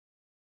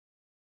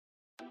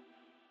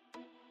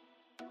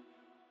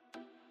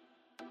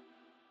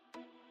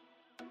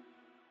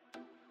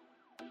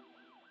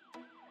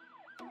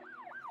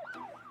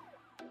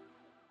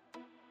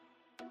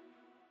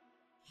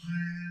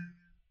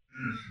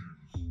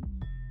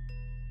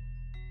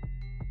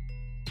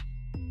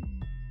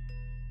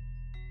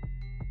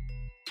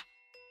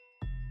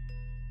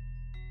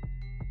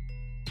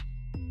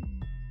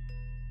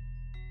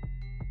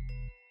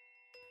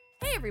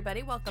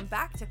everybody, welcome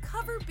back to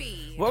Cover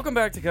B. Welcome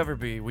back to Cover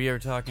B. We are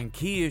talking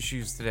key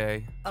issues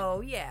today. Oh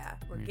yeah,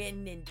 we're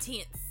getting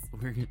intense.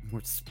 We're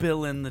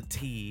spilling the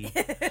tea.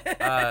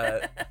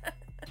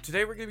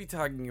 Today we're going to be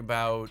talking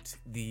about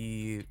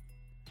the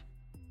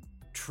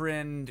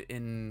trend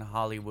in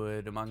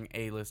Hollywood among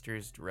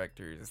A-listers,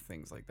 directors,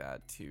 things like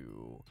that,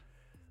 to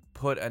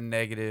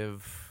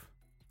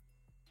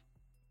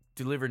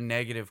deliver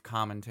negative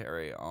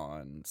commentary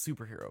on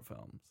superhero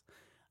films.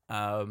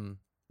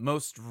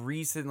 Most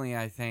recently,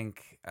 I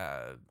think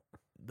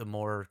the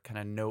more kind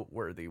of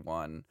noteworthy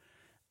one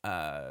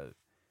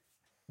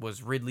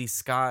was Ridley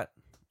Scott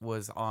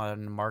was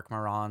on Mark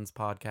Maron's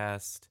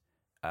podcast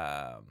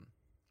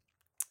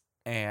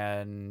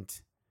and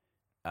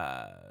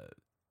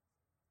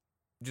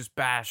just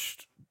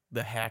bashed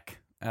the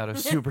heck out of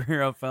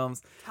superhero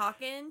films.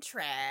 Talking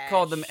trash.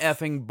 Called them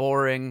effing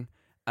boring.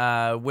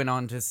 Went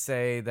on to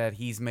say that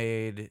he's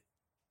made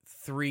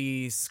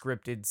 3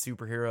 scripted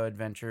superhero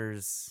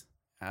adventures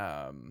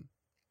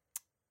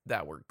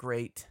that were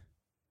great.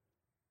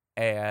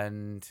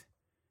 And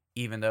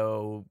even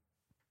though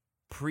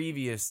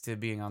previous to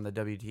being on the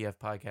WTF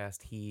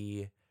podcast,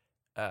 he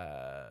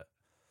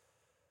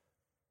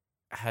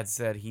had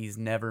said he's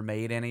never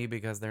made any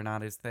because they're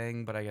not his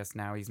thing, but I guess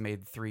now he's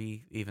made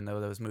 3, even though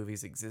those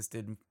movies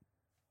existed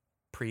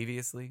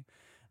previously.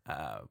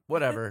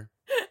 Whatever.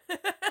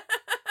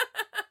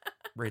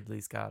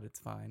 Ridley Scott, it's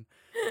fine.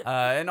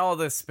 And all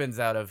this spins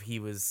out of he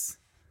was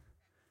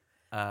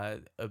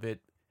a bit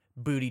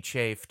booty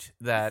chafed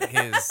that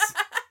his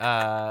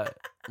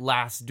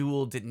last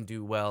duel didn't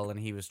do well, and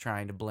he was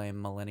trying to blame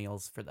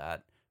millennials for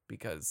that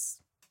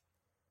because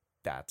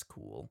that's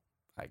cool,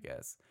 I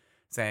guess.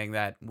 Saying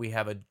that we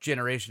have a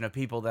generation of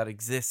people that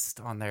exist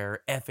on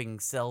their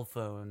effing cell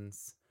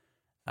phones,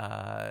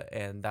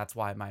 and that's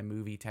why my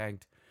movie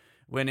tanked.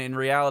 When in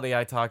reality,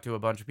 I talked to a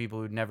bunch of people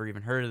who'd never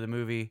even heard of the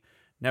movie,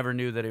 never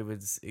knew that it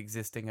was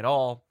existing at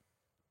all.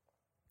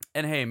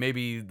 And hey,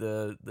 maybe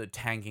the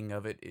tanking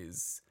of it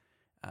is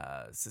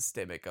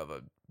systemic of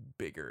a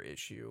bigger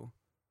issue,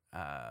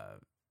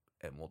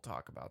 and we'll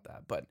talk about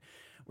that. But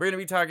we're going to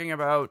be talking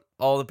about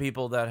all the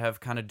people that have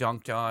kind of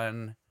dunked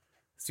on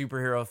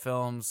superhero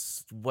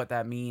films, what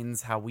that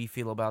means, how we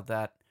feel about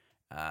that,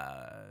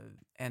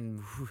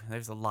 and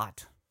there's a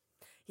lot.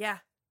 Yeah.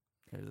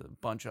 There's a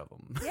bunch of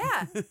them.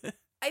 Yeah.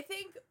 I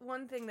think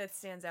one thing that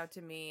stands out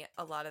to me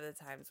a lot of the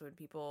times when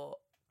people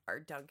are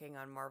dunking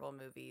on Marvel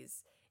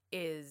movies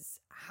is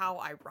how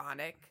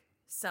ironic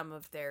some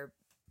of their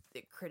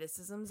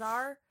criticisms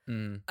are.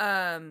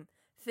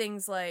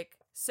 Things like,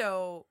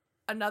 so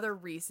another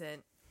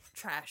recent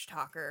trash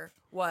talker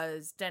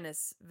was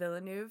Denis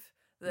Villeneuve,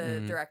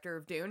 the director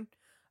of Dune.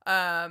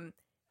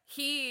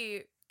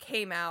 He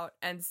came out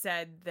and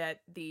said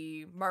that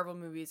the Marvel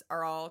movies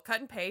are all cut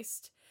and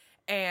paste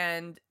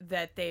and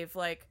that they've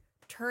like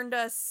turned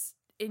us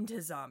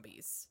into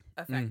zombies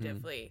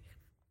effectively.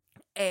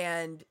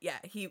 And yeah,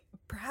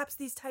 perhaps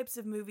these types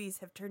of movies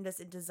have turned us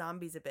into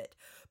zombies a bit,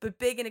 but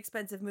big and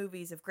expensive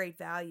movies of great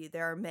value,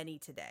 there are many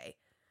today.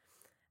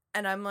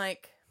 And I'm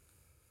like,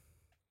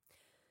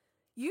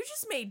 you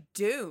just made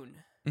Dune,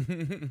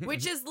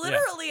 which is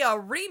literally a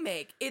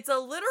remake. It's a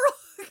literal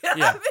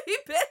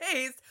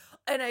copy-paste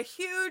and a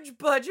huge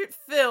budget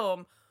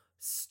film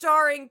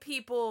starring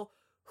people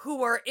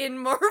who are in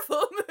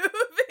Marvel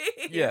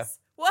movies. Yeah.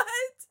 What?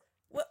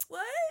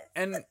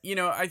 And,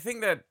 I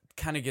think that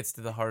kind of gets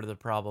to the heart of the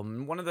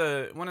problem. One of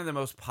the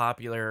most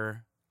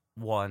popular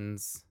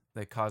ones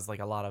that caused like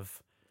a lot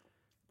of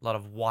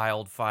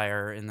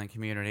wildfire in the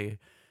community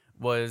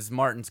was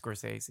Martin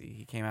Scorsese.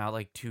 He came out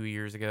like 2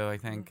 years ago, I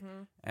think,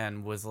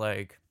 and was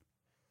like,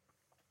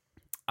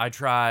 I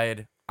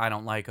tried, I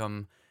don't like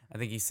them. I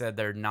think he said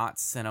they're not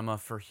cinema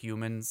for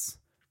humans,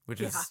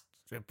 which is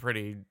a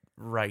pretty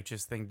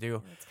righteous thing to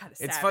do.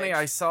 It's funny,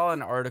 I saw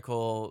an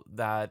article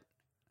that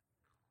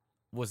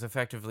was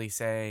effectively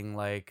saying,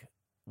 like,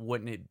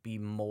 wouldn't it be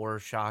more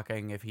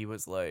shocking if he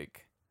was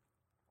like,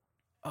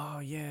 oh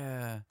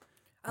yeah,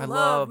 I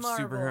love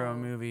superhero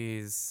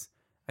movies.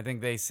 I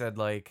think they said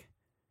like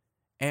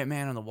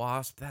Ant-Man and the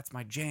Wasp, that's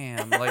my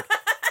jam. Like,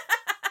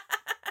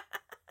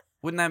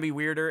 wouldn't that be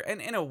weirder? And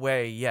in a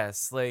way,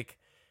 yes. Like,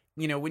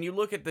 when you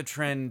look at the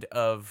trend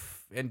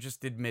of, and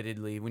just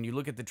admittedly, when you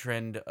look at the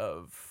trend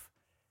of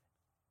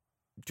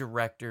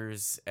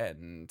directors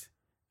and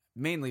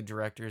mainly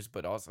directors,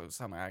 but also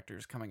some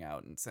actors coming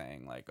out and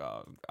saying like,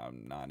 oh,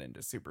 I'm not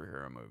into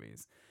superhero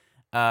movies.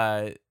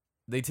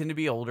 They tend to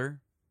be older,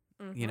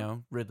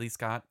 Ridley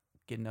Scott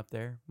getting up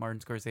there,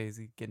 Martin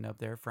Scorsese getting up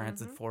there,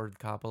 Francis Ford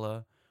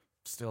Coppola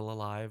still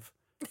alive.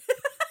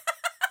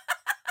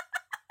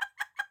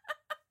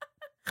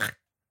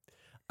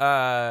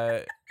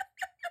 And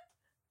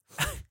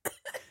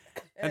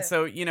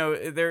so,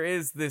 there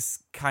is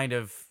this kind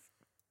of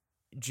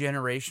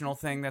generational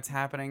thing that's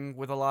happening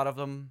with a lot of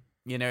them.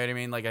 You know what I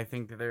mean? Like, I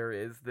think there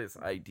is this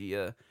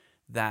idea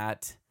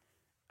that,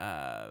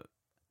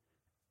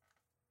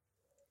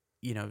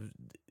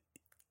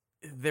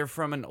 they're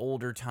from an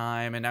older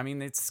time. And I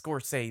mean, it's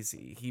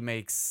Scorsese. He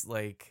makes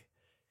like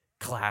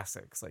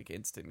classics, like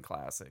instant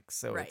classics.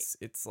 So Right.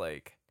 it's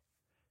like,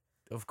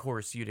 of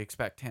course you'd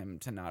expect him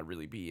to not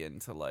really be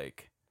into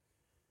like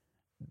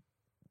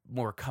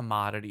more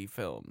commodity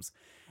films.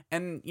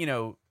 And, you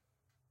know,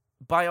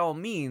 by all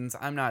means,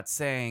 we're not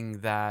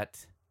saying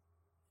that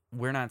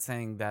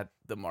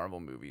the Marvel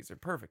movies are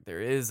perfect.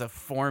 There is a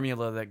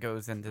formula that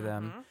goes into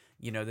them. Mm-hmm.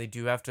 You know, they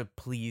do have to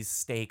please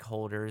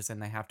stakeholders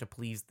and they have to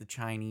please the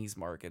Chinese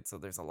market. So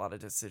there's a lot of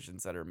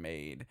decisions that are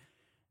made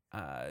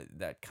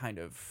that kind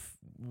of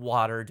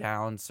water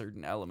down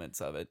certain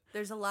elements of it.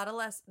 There's a lot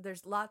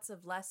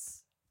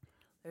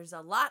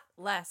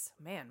less.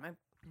 Man, my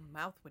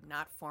mouth would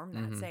not form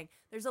that saying.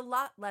 There's a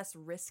lot less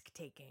risk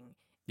taking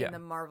in the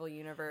Marvel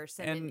universe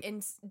and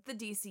in the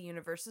DC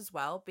universe as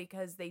well,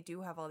 because they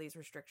do have all these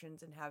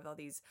restrictions and have all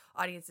these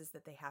audiences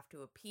that they have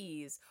to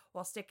appease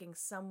while sticking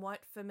somewhat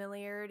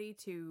familiarity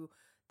to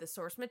the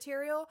source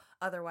material.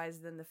 Otherwise,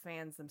 then the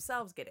fans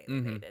themselves get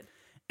alienated.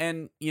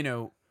 And, you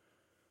know,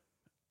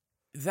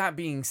 that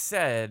being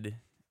said,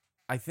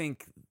 I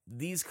think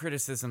these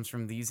criticisms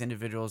from these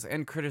individuals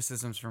and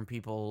criticisms from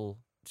people,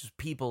 just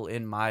people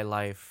in my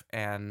life,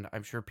 and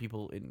I'm sure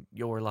people in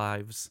your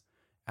lives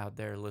out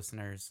there,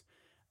 listeners,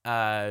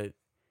 a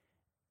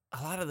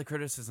lot of the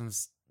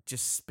criticisms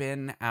just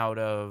spin out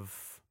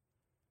of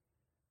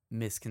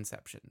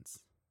misconceptions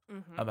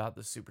about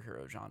the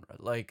superhero genre.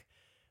 Like,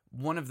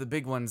 one of the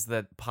big ones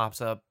that pops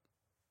up,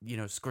 you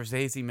know,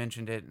 Scorsese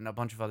mentioned it and a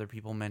bunch of other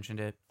people mentioned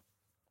it.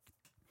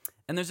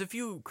 And there's a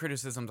few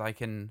criticisms I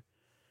can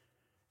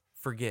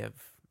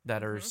forgive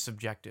that are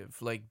subjective.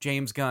 Like,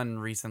 James Gunn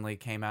recently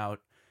came out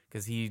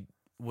because he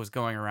was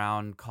going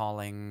around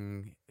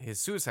calling his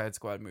Suicide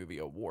Squad movie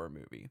a war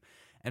movie.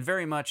 And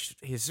very much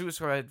his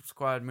Suicide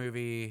Squad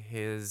movie,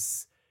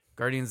 his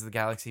Guardians of the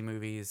Galaxy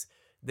movies,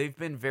 they've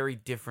been very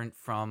different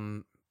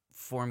from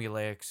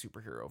formulaic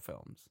superhero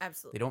films.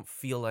 Absolutely. They don't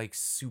feel like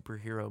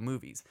superhero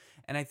movies.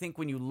 And I think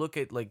when you look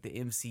at like the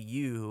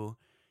MCU,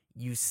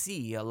 you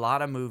see a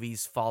lot of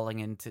movies falling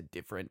into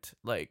different,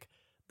 like,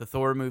 the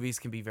Thor movies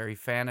can be very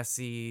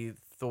fantasy.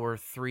 Thor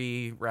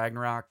 3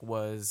 Ragnarok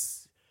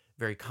was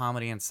very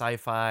comedy and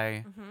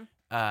sci-fi.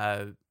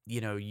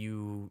 You know,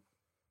 you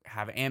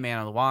have Ant-Man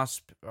and the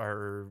Wasp,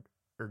 or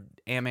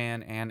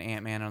Ant-Man and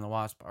Ant-Man and the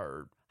Wasp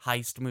are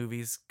heist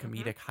movies,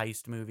 comedic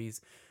heist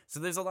movies. So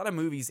there's a lot of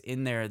movies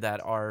in there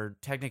that are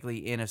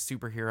technically in a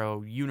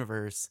superhero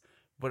universe,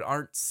 but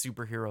aren't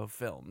superhero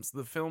films.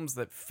 The films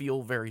that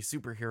feel very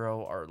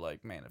superhero are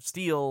like Man of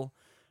Steel,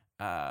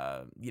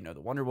 you know,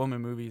 the Wonder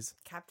Woman movies,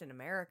 Captain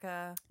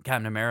America,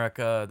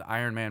 the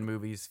Iron Man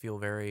movies feel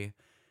very,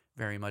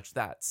 very much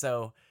that.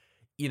 So,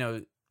 you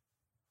know,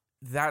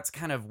 that's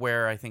kind of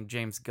where I think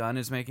James Gunn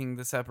is making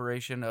the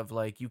separation of,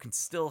 like, you can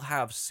still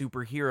have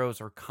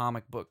superheroes or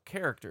comic book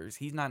characters.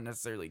 He's not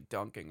necessarily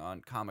dunking on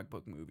comic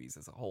book movies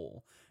as a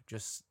whole,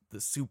 just the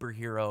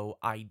superhero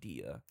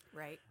idea.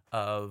 Right.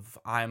 Of,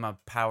 I'm a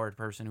powered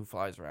person who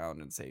flies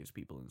around and saves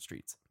people in the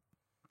streets.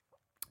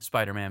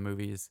 Spider-Man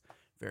movies,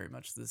 very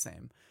much the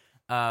same.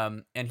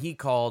 And he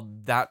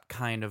called that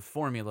kind of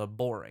formula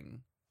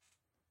boring.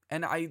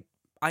 And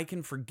I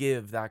can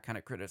forgive that kind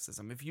of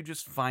criticism. If you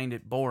just find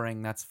it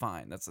boring, that's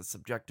fine. That's a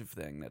subjective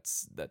thing.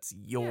 That's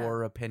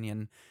your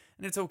opinion,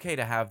 and it's okay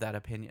to have that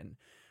opinion.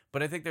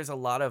 But I think there's a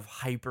lot of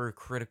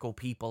hypercritical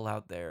people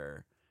out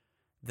there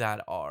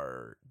that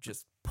are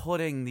just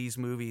putting these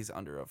movies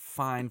under a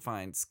fine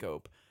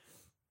scope.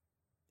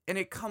 And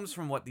it comes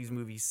from what these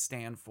movies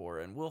stand for,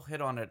 and we'll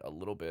hit on it a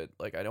little bit.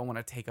 Like, I don't want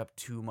to take up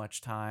too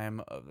much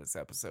time of this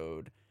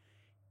episode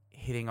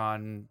hitting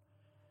on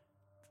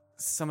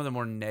some of the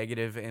more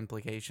negative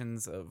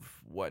implications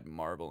of what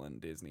Marvel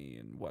and Disney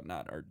and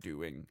whatnot are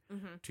doing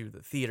to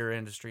the theater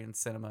industry and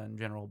cinema in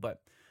general.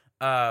 But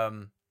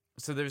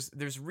so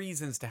there's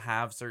reasons to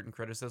have certain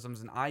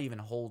criticisms, and I even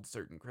hold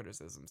certain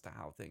criticisms to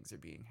how things are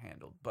being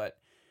handled. But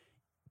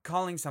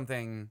calling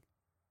something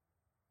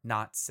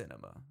not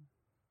cinema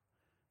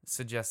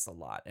suggests a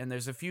lot. And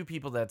there's a few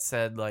people that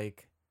said,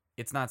 like,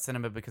 it's not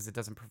cinema because it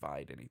doesn't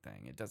provide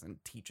anything. It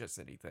doesn't teach us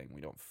anything.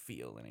 We don't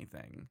feel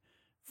anything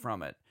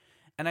from it.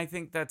 And I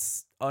think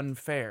that's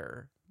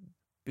unfair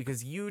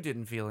because you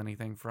didn't feel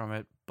anything from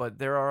it, but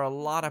there are a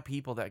lot of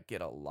people that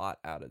get a lot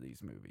out of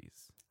these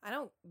movies. I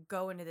don't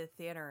go into the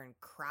theater and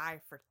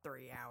cry for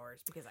 3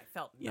 hours because I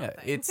felt Yeah,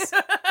 nothing. it's,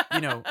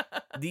 you know,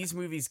 these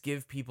movies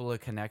give people a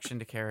connection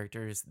to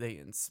characters. They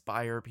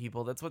inspire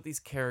people. That's what these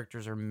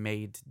characters are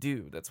made to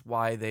do. That's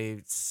why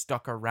they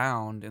stuck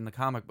around in the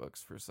comic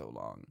books for so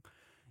long,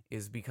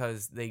 is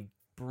because they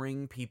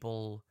bring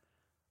people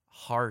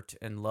heart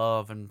and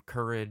love and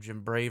courage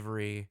and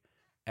bravery,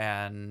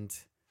 and,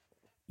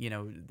 you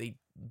know, they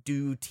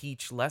do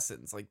teach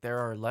lessons. Like, there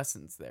are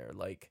lessons there.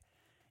 Like,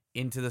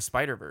 Into the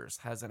Spider-Verse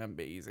has an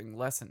amazing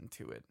lesson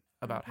to it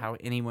about how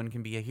anyone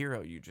can be a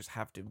hero. You just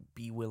have to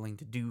be willing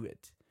to do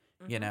it,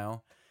 you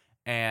know?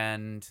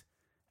 And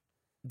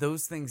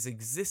those things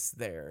exist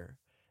there.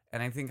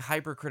 And I think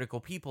hypercritical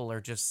people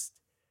are just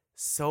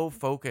so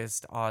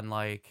focused on,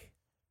 like,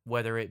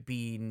 whether it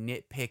be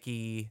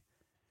nitpicky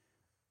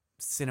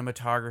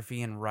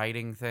cinematography and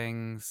writing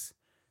things,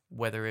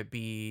 whether it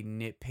be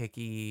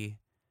nitpicky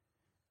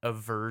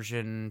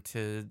aversion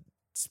to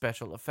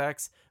special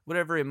effects,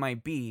 whatever it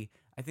might be.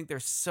 I think they're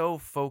so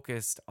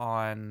focused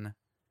on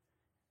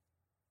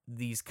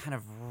these kind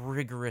of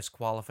rigorous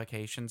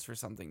qualifications for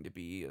something to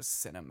be a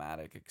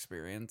cinematic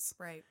experience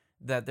Right.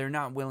 that they're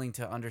not willing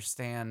to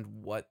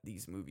understand what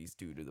these movies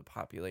do to the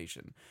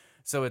population.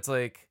 So it's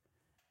like,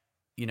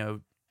 you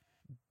know,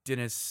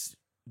 Denis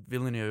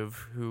Villeneuve,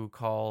 who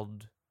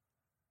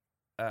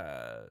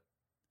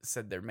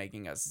said they're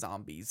making us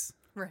zombies,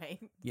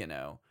 Right. you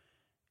know,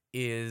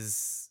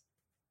 is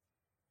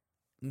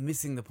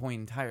missing the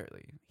point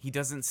entirely. He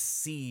doesn't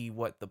see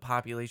what the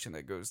population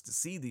that goes to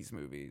see these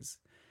movies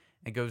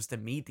and goes to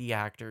meet the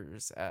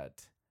actors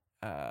at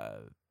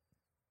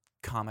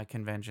comic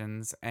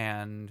conventions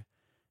and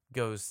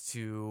goes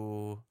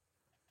to,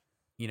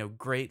 you know,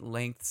 great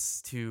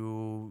lengths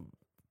to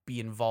be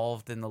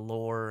involved in the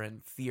lore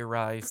and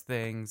theorize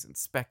things and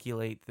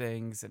speculate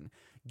things and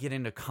get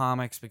into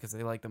comics because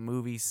they like the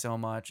movies so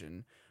much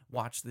and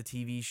watch the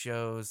TV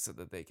shows so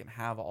that they can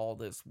have all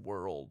this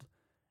world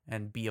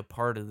and be a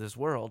part of this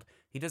world.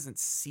 He doesn't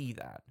see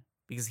that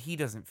because he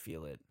doesn't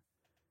feel it.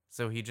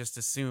 So he just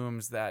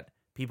assumes that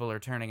people are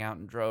turning out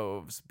in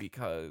droves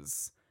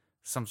because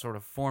some sort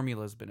of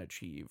formula's been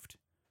achieved.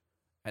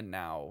 And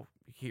now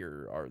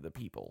here are the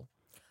people.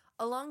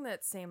 Along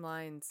that same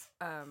lines,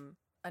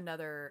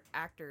 another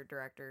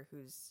actor-director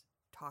who's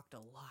talked a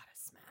lot of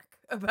smack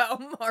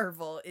about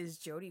Marvel is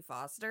Jodie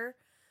Foster.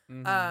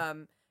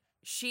 Mm-hmm.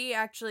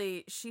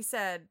 She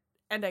said,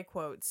 and I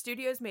quote,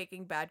 "Studios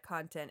making bad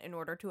content in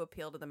order to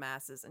appeal to the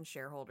masses and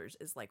shareholders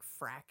is like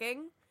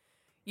fracking.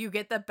 You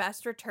get the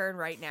best return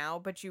right now,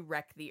 but you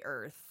wreck the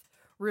earth,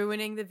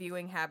 ruining the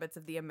viewing habits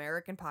of the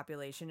American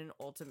population and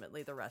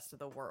ultimately the rest of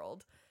the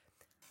world."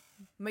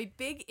 My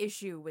big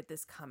issue with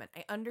this comment,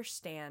 I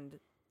understand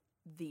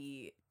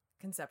the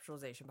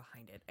conceptualization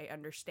behind it. I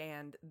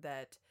understand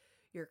that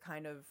you're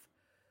kind of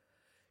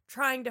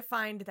trying to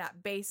find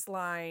that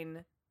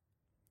baseline,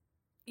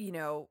 you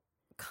know,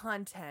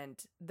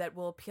 content that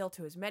will appeal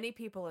to as many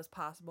people as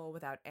possible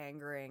without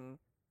angering,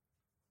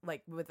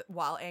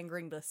 while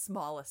angering the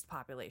smallest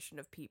population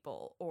of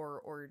people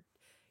or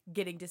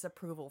getting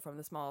disapproval from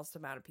the smallest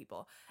amount of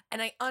people.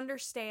 And I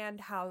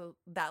understand how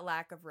that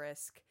lack of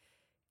risk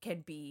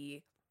can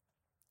be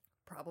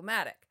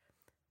problematic.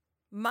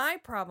 My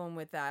problem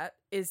with that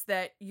is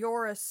that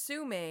you're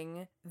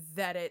assuming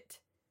that it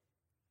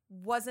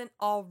wasn't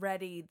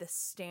already the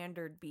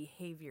standard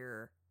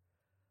behavior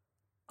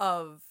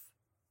of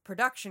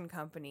production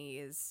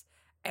companies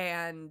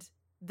and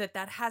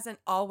that hasn't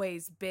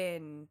always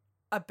been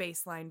a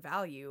baseline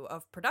value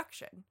of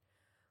production.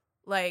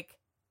 Like,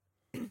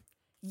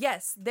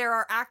 yes, there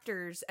are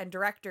actors and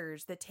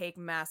directors that take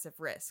massive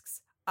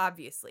risks,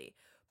 obviously.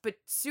 But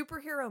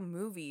superhero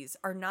movies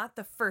are not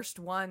the first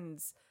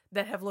ones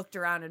that have looked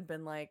around and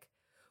been like,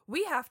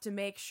 we have to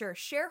make sure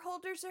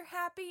shareholders are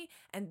happy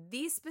and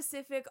these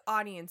specific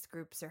audience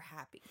groups are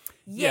happy.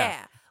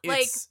 Yeah.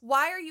 Like,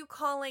 why are you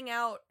calling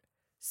out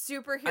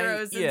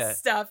superheroes and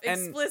stuff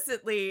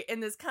explicitly in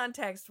this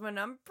context when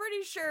I'm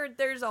pretty sure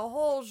there's a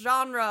whole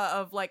genre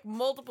of like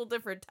multiple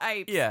different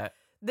types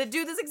that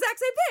do this exact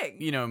same thing?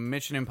 You know,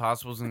 Mission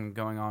Impossible's been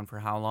going on for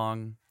how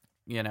long?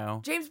 You know,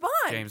 James Bond.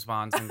 James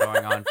Bond's been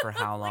going on for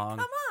how long?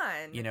 Like, come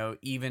on. You know,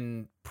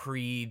 even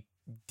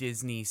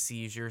pre-Disney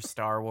seizure,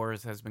 Star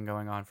Wars has been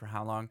going on for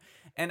how long?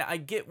 And I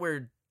get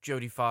where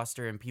Jodie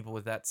Foster and people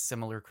with that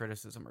similar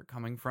criticism are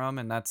coming from,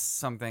 and that's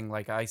something,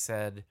 like I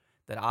said,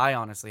 that I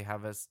honestly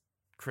have a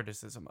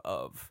criticism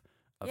of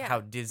how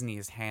Disney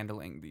is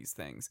handling these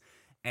things.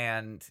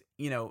 And,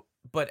 you know,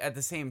 but at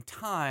the same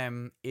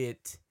time,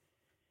 it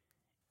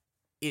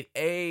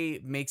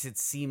makes it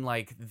seem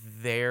like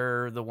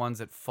they're the ones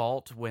at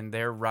fault when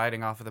they're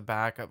riding off of the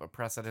back of a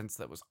precedence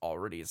that was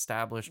already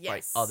established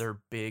by other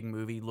big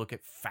movie. Look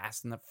at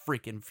Fast and the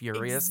freaking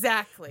Furious.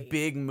 Exactly.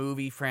 Big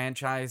movie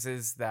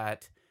franchises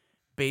that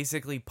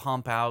basically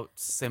pump out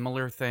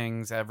similar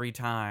things every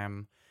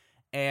time.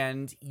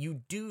 And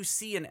you do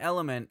see an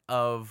element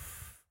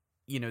of,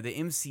 you know, the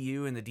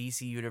MCU and the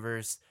DC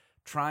universe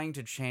trying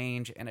to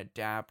change and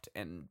adapt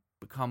and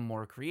become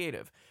more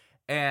creative.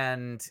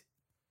 And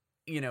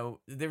you know,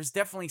 there's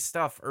definitely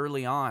stuff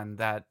early on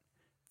that,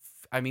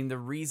 I mean, the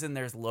reason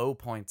there's low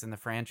points in the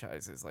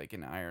franchises, like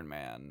in Iron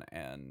Man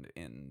and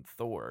in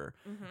Thor,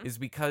 is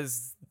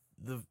because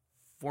the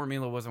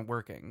formula wasn't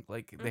working.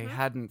 Like, they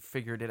hadn't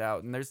figured it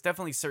out. And there's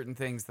definitely certain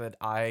things that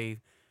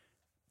I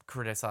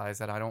criticize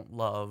that I don't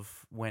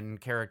love when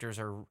characters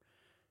are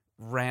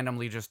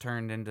randomly just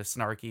turned into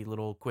snarky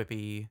little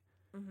quippy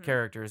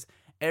characters.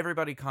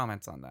 Everybody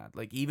comments on that.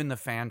 Like, even the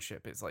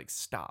fanship is like,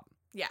 stop.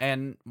 Yeah.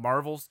 And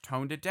Marvel's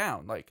toned it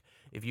down. Like,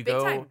 if you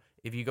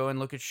go and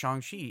look at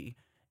Shang-Chi,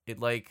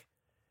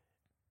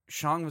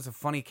 Shang was a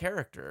funny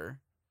character,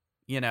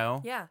 you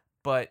know? Yeah.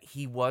 But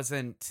he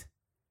wasn't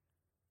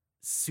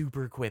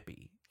super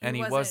quippy. And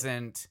he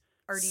wasn't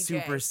RDJ.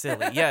 super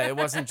silly. Yeah, it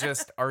wasn't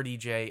just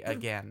RDJ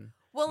again.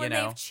 Well, you and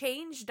know? they've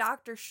changed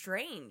Doctor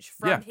Strange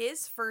Yeah. from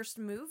his first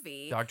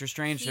movie. Doctor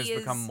Strange has He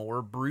become is-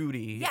 more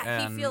broody. Yeah,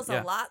 and, he feels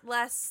yeah. a lot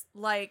less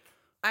like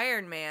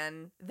Iron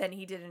Man than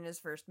he did in his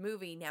first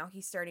movie. Now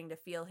he's starting to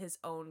feel his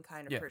own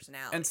kind of Yeah.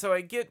 personality. And so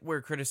I get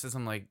where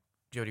criticism like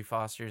Jodie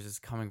Foster's is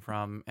coming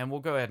from, and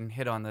we'll go ahead and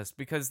hit on this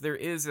because there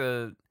is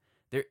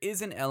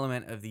an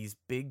element of these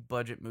big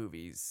budget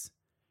movies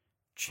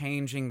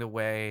changing the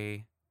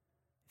way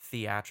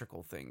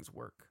theatrical things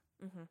work.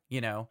 Mhm.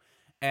 You know?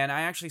 And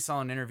I actually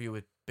saw an interview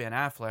with Ben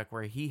Affleck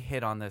where he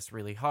hit on this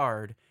really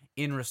hard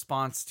in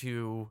response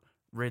to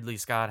Ridley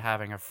Scott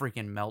having a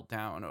freaking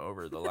meltdown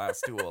over The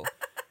Last Duel.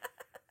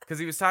 Because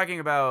he was talking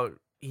about,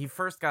 he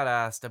first got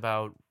asked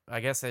about, I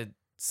guess at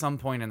some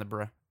point in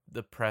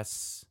the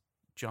press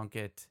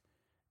junket,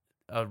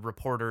 a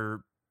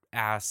reporter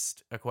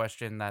asked a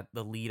question that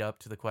the lead up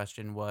to the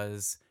question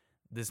was,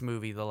 this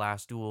movie, The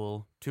Last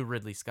Duel, to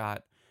Ridley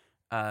Scott,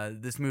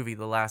 this movie,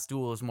 The Last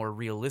Duel, is more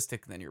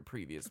realistic than your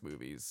previous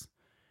movies.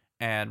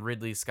 And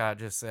Ridley Scott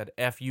just said,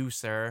 F you,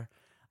 sir.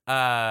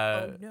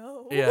 Oh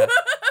no. Yeah.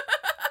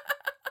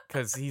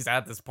 Because he's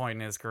at this point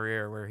in his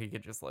career where he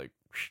could just like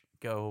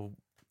go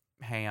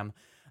ham.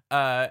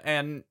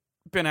 And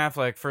Ben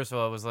Affleck, first of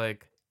all, was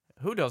like,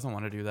 who doesn't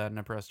want to do that in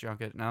a press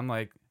junket? And I'm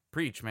like,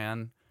 preach,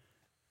 man.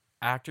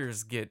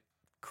 Actors get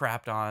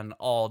crapped on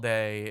all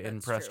day in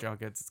That's press true.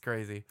 junkets. It's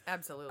crazy.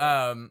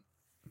 Absolutely.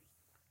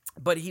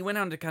 But he went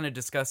on to kind of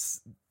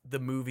discuss the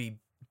movie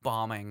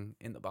bombing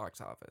in the box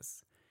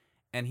office.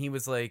 And he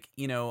was like,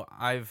 you know,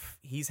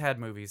 he's had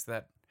movies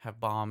that have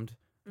bombed,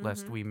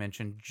 lest we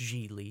mention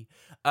Geely.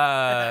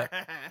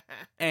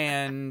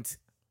 And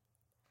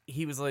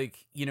he was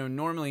like, you know,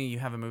 normally you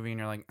have a movie and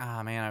you're like,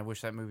 ah, man, I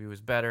wish that movie was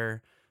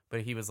better.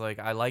 But he was like,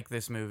 I like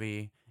this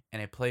movie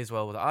and it plays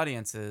well with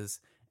audiences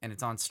and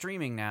it's on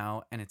streaming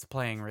now and it's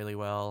playing really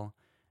well.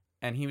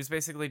 And he was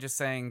basically just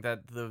saying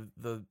that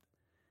the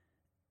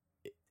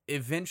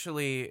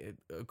eventually,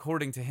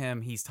 according to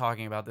him, he's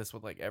talking about this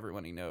with like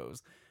everyone he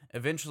knows.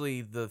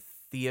 Eventually, the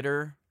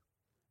theater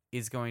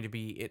is going to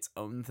be its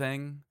own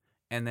thing,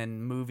 and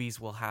then movies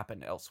will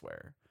happen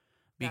elsewhere.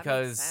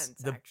 Because that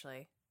makes sense,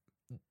 actually.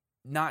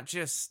 Not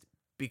just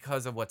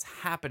because of what's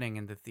happening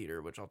in the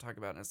theater, which I'll talk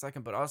about in a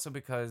second, but also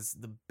because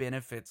the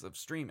benefits of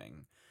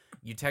streaming.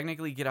 You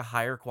technically get a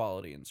higher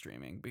quality in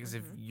streaming because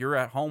if you're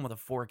at home with a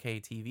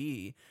 4K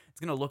TV, it's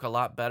going to look a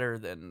lot better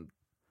than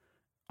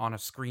on a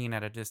screen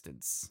at a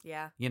distance.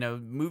 Yeah. You know,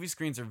 movie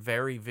screens are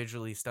very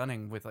visually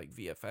stunning with like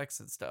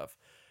VFX and stuff.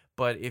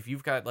 But if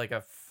you've got like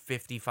a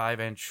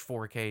 55-inch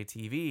 4K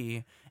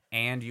TV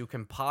and you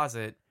can pause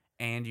it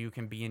and you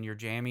can be in your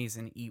jammies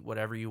and eat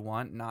whatever you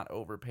want, not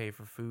overpay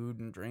for food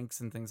and drinks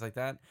and things like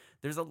that,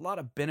 there's a lot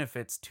of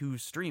benefits to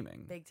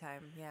streaming. Big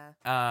time,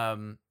 yeah.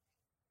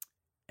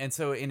 And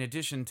so in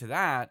addition to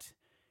that,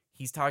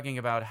 he's talking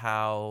about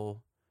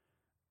how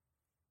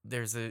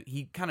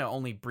he kind of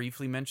only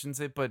briefly mentions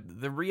it, but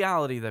the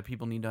reality that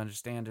people need to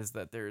understand is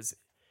that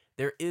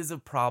there is a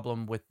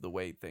problem with the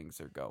way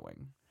things are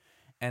going.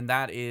 And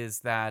that is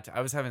that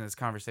I was having this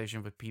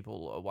conversation with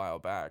people a while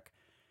back.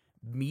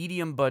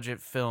 Medium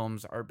budget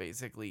films are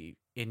basically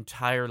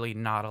entirely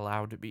not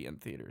allowed to be in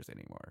theaters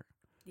anymore.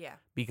 Yeah.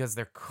 Because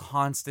they're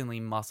constantly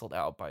muscled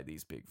out by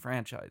these big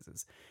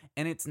franchises.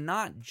 And it's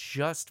not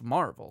just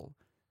Marvel.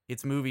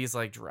 It's movies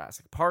like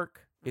Jurassic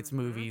Park. It's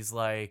movies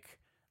like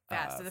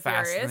Fast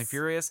and the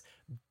Furious.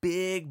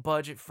 Big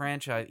budget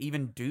franchise.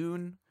 Even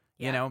Dune.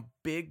 Yeah. You know,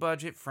 big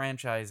budget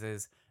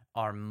franchises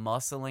are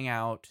muscling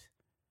out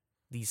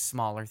these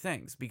smaller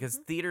things because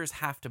theaters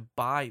have to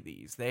buy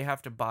these. They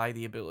have to buy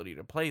the ability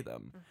to play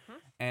them.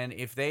 And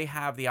if they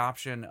have the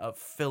option of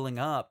filling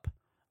up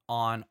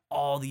on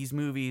all these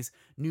movies,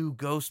 new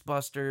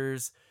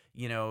Ghostbusters,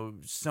 you know,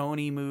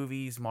 Sony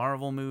movies,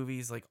 Marvel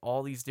movies, like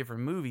all these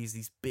different movies,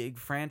 these big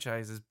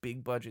franchises,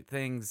 big budget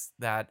things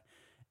that,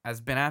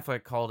 as Ben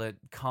Affleck called it,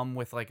 come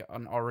with like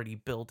an already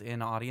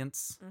built-in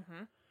audience.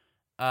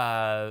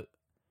 They're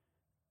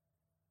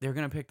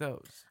gonna pick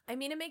those. I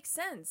mean, it makes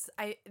sense.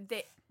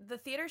 The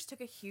theaters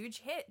took a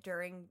huge hit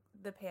during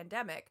the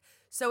pandemic,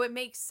 so it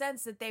makes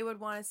sense that they would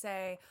want to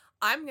say,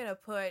 "I'm gonna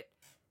put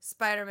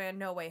Spider-Man: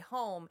 No Way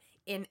Home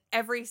in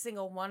every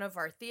single one of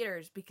our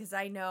theaters because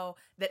I know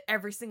that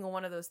every single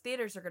one of those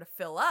theaters are gonna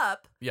fill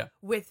up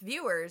with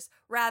viewers,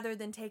 rather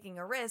than taking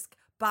a risk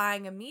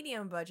buying a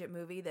medium budget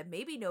movie that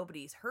maybe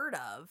nobody's heard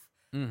of."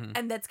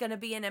 And that's going to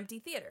be an empty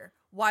theater.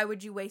 Why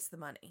would you waste the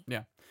money?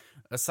 Yeah.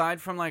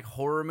 Aside from like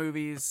horror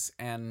movies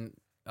and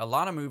a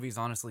lot of movies,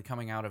 honestly,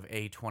 coming out of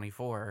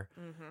A24,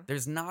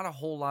 there's not a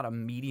whole lot of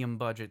medium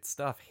budget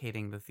stuff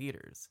hitting the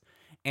theaters.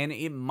 And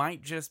it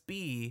might just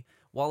be,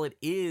 while it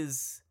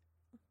is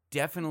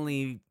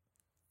definitely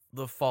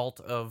the fault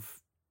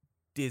of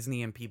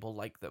Disney and people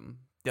like them,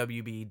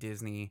 WB,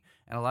 Disney,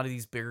 and a lot of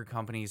these bigger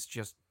companies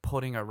just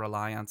putting a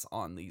reliance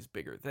on these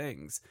bigger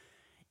things,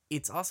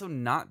 it's also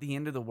not the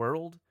end of the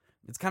world.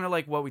 It's kind of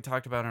like what we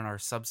talked about in our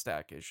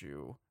Substack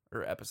issue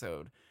or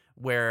episode,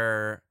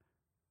 where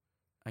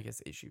I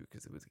guess issue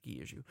because it was a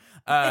key issue.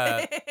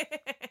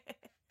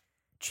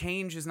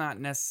 Change is not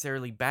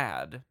necessarily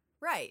bad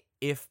Right.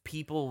 if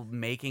people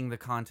making the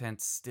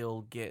content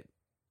still get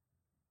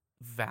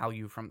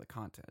value from the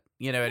content.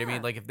 You know what I mean?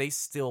 Yeah. Like if they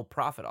still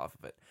profit off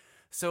of it.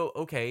 So,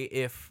 okay,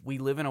 if we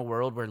live in a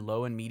world where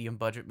low and medium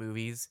budget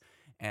movies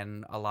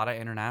and a lot of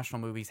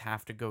international movies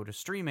have to go to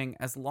streaming,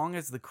 as long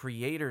as the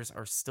creators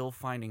are still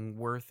finding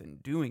worth in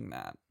doing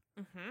that.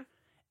 Mm-hmm.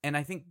 And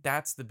I think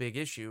that's the big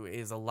issue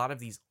is a lot of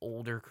these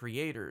older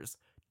creators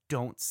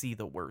don't see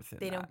the worth in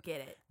They that. don't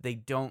get it. They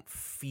don't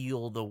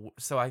feel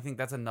so I think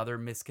that's another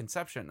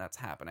misconception that's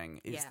happening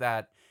is Yeah.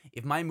 that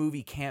if my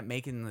movie can't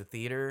make it in the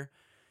theater,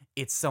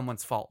 it's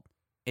someone's fault.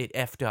 It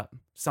effed up.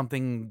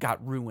 Something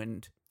got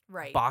ruined.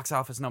 Right. Box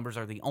office numbers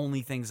are the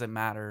only things that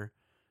matter,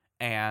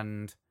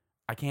 and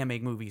I can't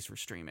make movies for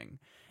streaming.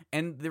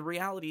 And the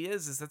reality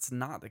is that's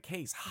not the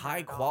case. High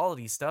at all.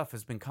 quality stuff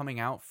has been coming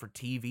out for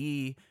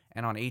TV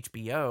and on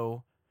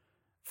HBO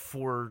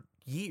for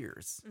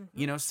years. Mhm.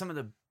 You know, some of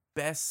the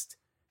best,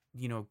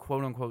 you know,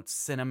 quote unquote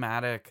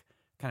cinematic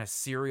kind of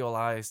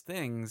serialized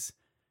things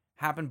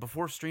happened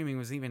before streaming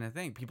was even a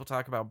thing. People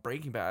talk about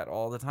Breaking Bad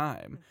all the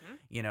time. Mhm.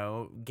 You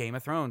know, Game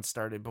of Thrones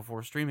started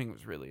before streaming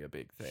was really a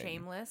big thing.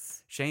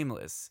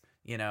 Shameless,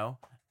 you know.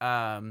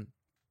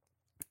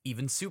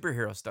 Even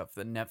superhero stuff,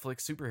 the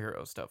Netflix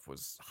superhero stuff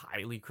was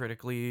highly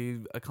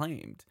critically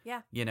acclaimed.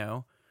 Yeah. You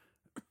know.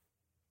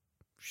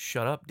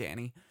 Shut up,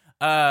 Danny.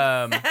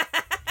 We're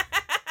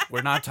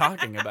not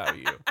talking about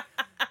you.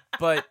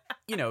 But,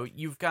 you know,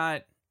 you've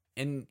got,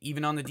 and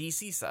even on the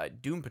DC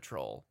side, Doom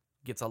Patrol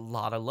gets a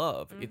lot of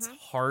love. It's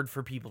hard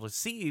for people to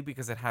see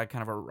because it had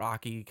kind of a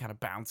rocky kind of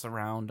bounce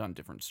around on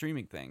different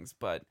streaming things.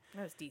 But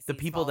That was DC's the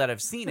people fault. that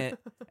have seen it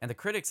and the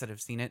critics that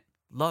have seen it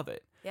love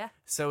it. Yeah.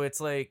 So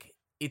it's like,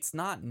 it's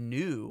not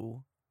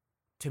new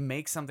to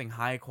make something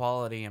high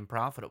quality and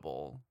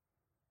profitable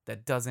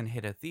that doesn't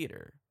hit a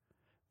theater.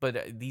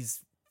 But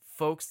these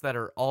folks that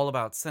are all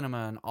about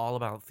cinema and all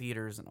about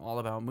theaters and all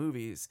about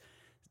movies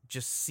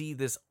just see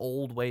this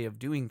old way of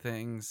doing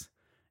things,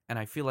 and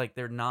I feel like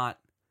they're not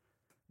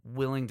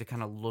willing to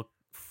kind of look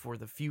for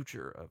the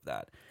future of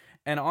that.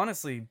 And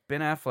honestly,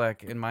 Ben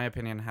Affleck, in my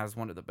opinion, has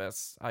one of the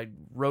best. I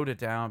wrote it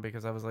down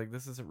because I was like,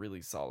 this is a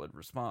really solid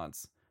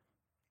response.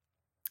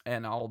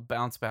 And I'll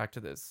bounce back to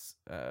this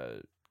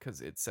because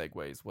it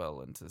segues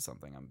well into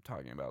something I'm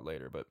talking about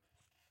later. But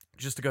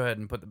just to go ahead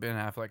and put the Ben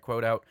Affleck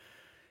quote out,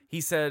 he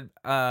said,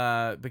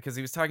 because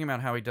he was talking about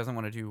how he doesn't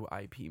want to do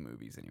IP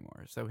movies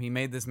anymore. So he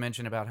made this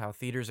mention about how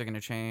theaters are going to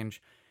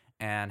change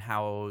and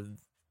how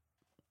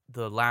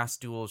The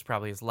Last Duel is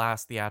probably his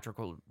last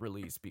theatrical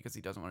release because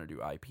he doesn't want to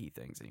do IP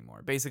things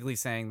anymore. Basically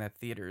saying that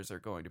theaters are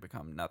going to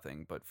become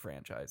nothing but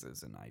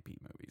franchises and IP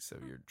movies. So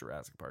your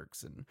Jurassic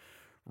Parks and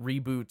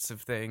reboots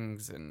of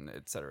things and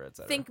et cetera, et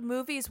cetera. Think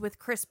movies with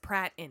Chris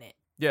Pratt in it.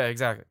 Yeah,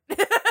 exactly.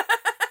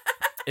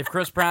 If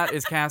Chris Pratt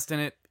is cast in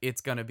it, it's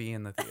going to be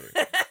in the theater.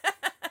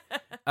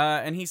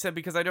 And he said,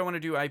 because I don't want to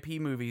do IP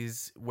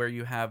movies where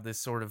you have this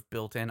sort of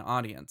built-in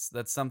audience.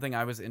 That's something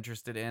I was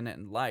interested in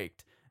and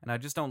liked, and I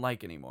just don't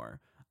like anymore.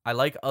 I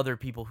like other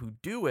people who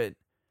do it,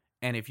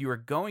 and if you are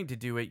going to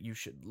do it, you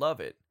should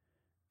love it.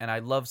 And I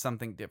love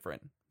something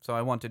different, so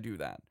I want to do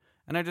that.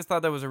 And I just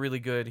thought that was a really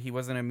good. He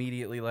wasn't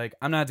immediately like,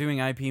 I'm not doing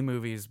IP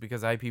movies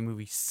because IP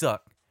movies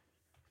suck.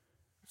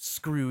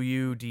 Screw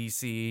you,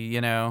 DC,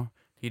 you know?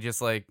 He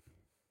just like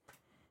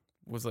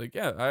was like,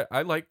 yeah,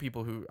 I like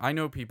people who, I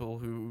know people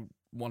who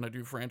want to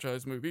do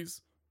franchise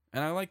movies,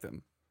 and I like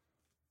them.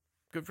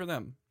 Good for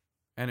them.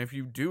 And if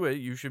you do it,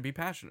 you should be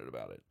passionate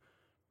about it.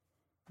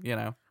 You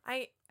know?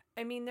 I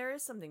mean, there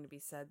is something to be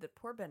said that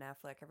poor Ben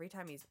Affleck, every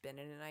time he's been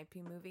in an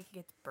IP movie, he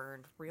gets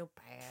burned real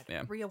bad.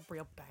 Yeah. Real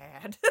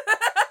bad.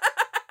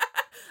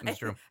 That's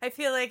true. I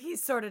feel like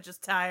he's sort of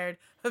just tired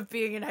of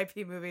being in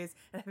IP movies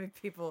and having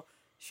people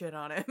shit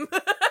on him.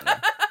 Yeah.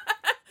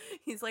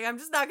 He's like, I'm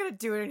just not going to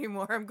do it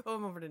anymore. I'm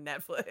going over to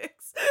Netflix.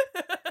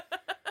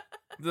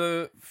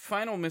 The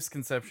final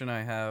misconception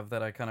I have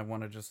that I kind of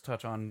want to just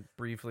touch on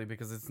briefly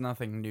because it's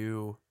nothing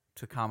new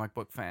to comic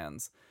book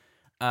fans.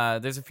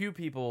 There's a few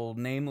people,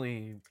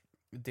 namely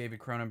David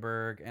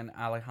Cronenberg and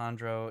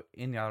Alejandro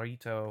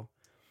Iñárritu,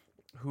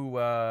 who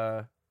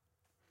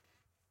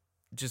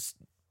just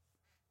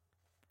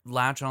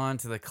latch on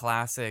to the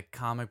classic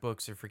comic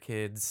books are for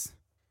kids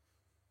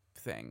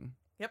thing.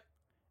 Yep.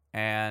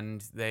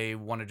 And they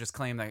want to just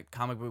claim that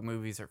comic book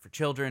movies are for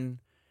children,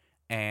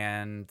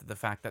 and the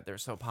fact that they're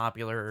so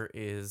popular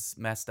is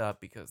messed up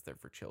because they're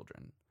for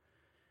children.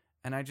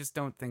 And I just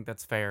don't think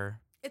that's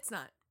fair. It's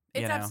not.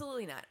 It's You know?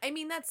 absolutely not. I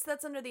mean, that's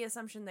under the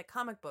assumption that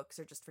comic books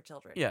are just for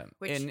children. Yeah,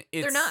 Which and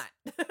they're it's- not.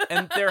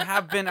 And there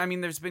have been, I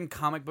mean, there's been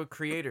comic book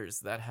creators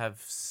that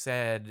have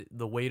said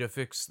the way to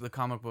fix the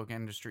comic book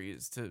industry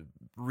is to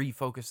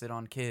refocus it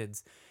on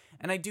kids.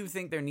 And I do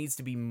think there needs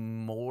to be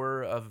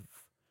more of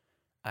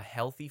a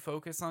healthy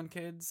focus on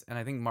kids. And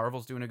I think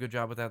Marvel's doing a good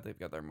job with that. They've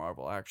got their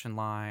Marvel Action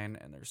line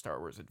and their Star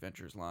Wars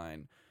Adventures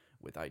line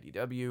with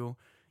IDW.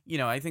 You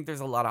know, I think there's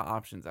a lot of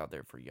options out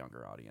there for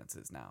younger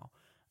audiences now.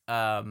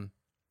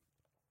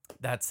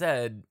 That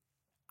said,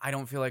 I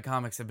don't feel like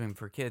comics have been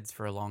for kids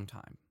for a long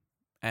time.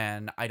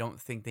 And I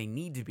don't think they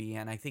need to be.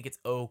 And I think it's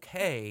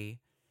okay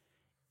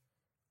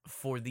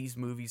for these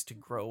movies to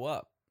grow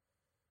up.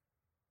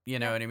 You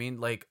know what I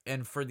mean? Like,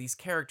 and for these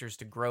characters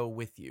to grow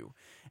with you.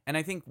 And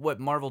I think what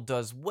Marvel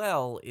does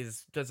well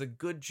is does a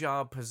good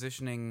job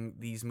positioning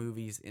these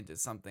movies into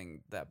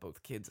something that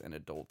both kids and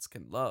adults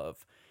can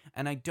love.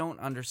 And I don't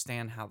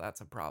understand how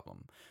that's a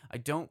problem. I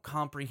don't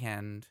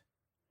comprehend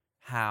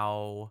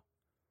how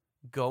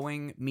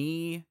grabbing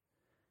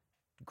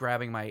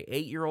my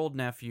 8-year-old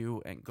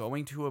nephew and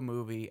going to a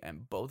movie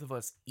and both of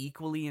us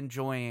equally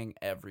enjoying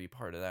every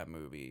part of that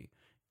movie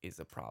is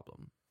a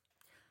problem.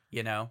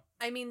 You know?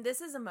 I mean,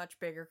 this is a much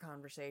bigger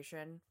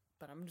conversation,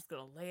 but I'm just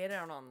going to lay it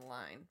out on the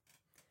line.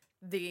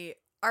 The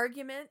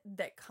argument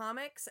that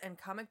comics and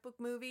comic book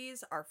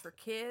movies are for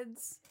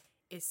kids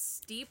is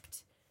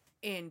steeped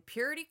in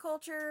purity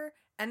culture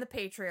and the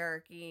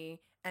patriarchy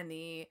and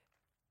the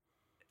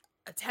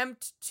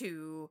attempt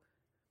to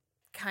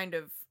kind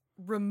of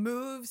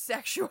remove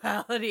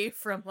sexuality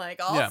from like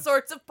all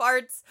sorts of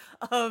parts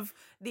of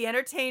the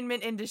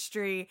entertainment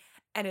industry,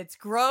 and it's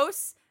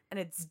gross and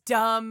it's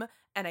dumb.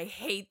 And I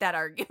hate that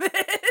argument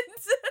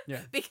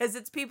because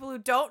it's people who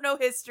don't know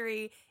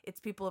history. It's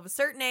people of a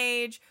certain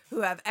age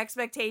who have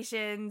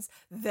expectations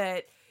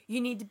that you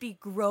need to be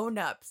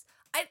grown-ups.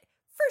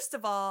 First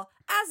of all,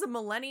 as a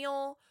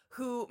millennial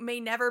who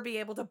may never be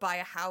able to buy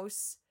a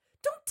house,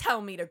 don't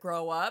tell me to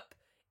grow up.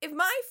 If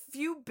my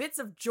few bits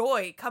of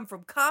joy come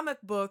from comic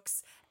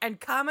books and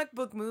comic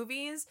book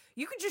movies,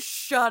 you can just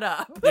shut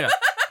up. Yeah.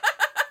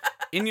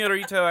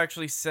 Inarito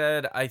actually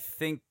said, I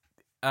think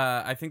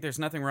there's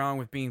nothing wrong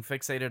with being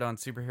fixated on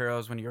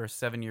superheroes when you're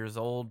 7 years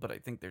old, but I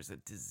think there's a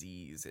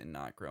disease in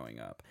not growing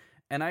up.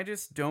 And I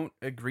just don't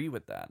agree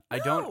with that. No. I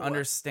don't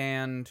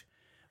understand.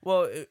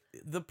 Well,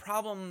 the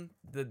problem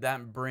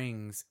that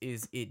brings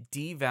is it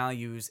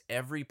devalues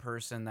every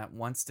person that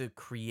wants to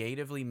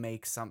creatively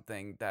make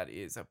something that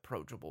is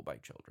approachable by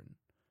children.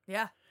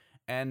 Yeah.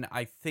 And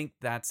I think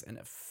that's an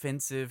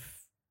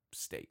offensive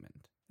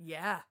statement.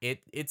 Yeah.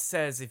 It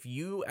says if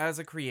you as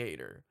a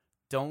creator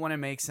don't want to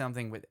make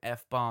something with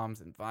F-bombs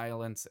and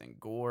violence and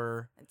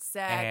gore and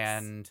sex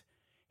and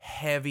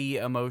heavy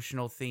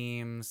emotional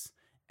themes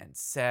and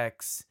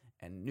sex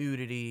and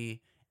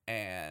nudity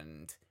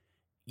and,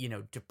 you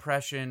know,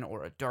 depression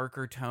or a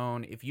darker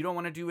tone, if you don't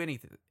want to do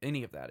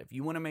any of that, if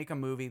you want to make a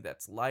movie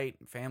that's light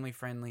and family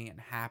friendly and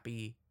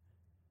happy,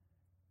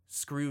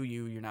 screw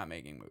you, you're not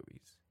making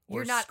movies.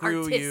 You're not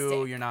screw artistic.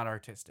 You, you're not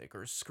artistic.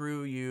 Or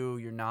screw you,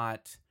 you're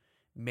not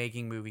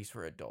making movies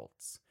for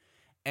adults.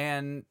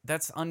 And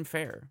that's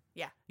unfair.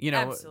 Yeah. You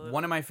know, absolutely.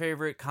 One of my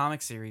favorite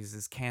comic series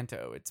is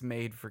Kanto. It's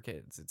made for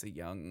kids. It's a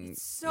young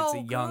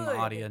good.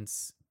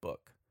 audience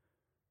book.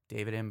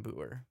 David M.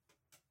 Booher.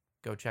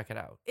 Go check it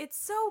out. It's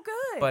so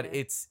good. But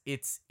it's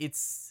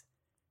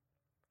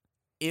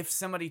if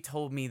somebody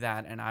told me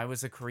that and I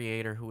was a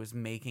creator who was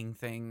making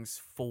things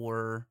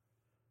for,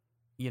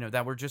 you know,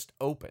 that were just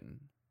open,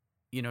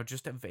 you know,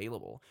 just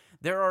available.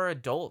 There are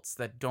adults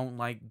that don't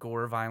like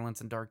gore, violence,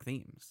 and dark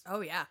themes.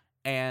 Oh, yeah.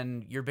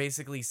 And you're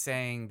basically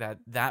saying that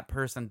that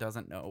person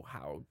doesn't know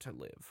how to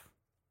live,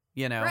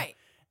 you know? Right.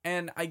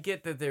 And I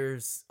get that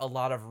there's a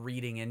lot of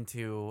reading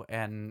into,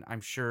 and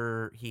I'm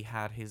sure he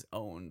had his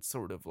own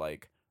sort of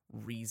like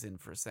reason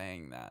for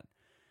saying that.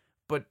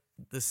 But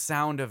the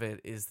sound of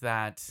it is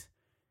that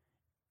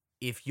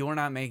if you're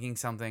not making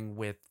something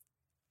with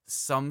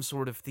some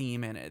sort of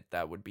theme in it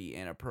that would be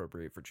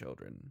inappropriate for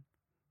children,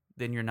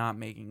 then you're not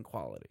making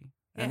quality.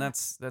 Yeah. And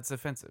that's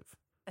offensive.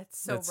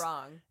 That's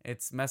wrong.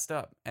 It's messed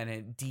up, and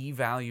it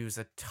devalues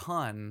a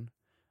ton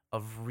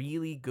of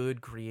really good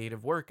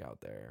creative work out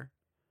there.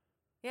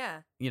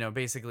 Yeah. You know,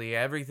 basically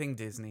everything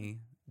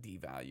Disney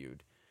devalued.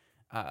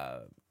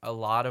 A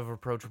lot of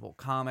approachable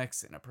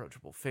comics and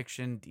approachable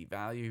fiction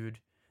devalued.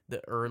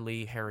 The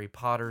early Harry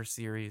Potter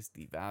series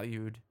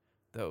devalued,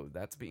 though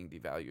that's being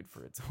devalued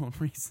for its own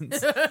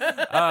reasons.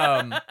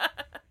 That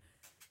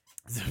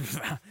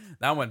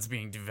one's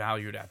being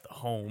devalued at the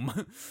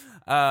home.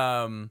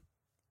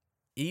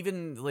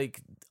 Even like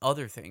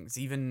other things,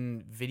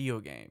 even video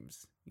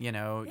games, you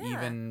know,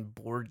 even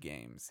board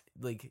games,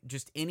 like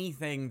just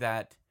anything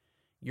that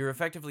you're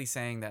effectively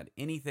saying that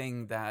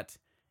anything that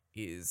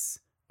is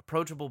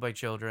approachable by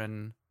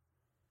children,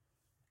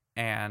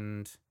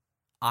 and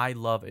I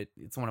love it.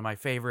 It's one of my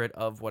favorite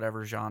of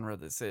whatever genre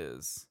this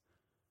is.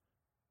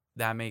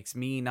 That makes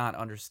me not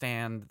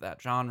understand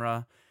that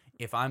genre.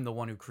 If I'm the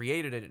one who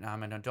created it and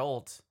I'm an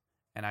adult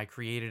and I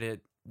created it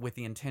with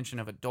the intention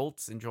of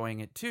adults enjoying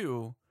it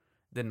too,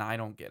 then I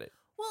don't get it.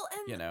 Well,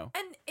 and you know,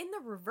 and in the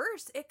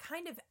reverse, it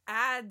kind of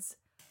adds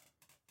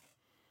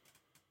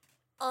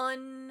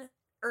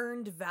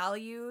unearned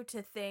value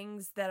to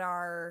things that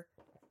are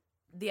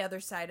the other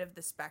side of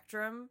the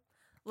spectrum.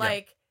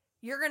 Like,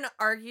 you're going to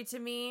argue to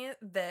me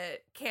that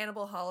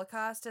Cannibal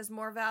Holocaust has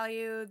more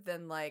value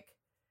than like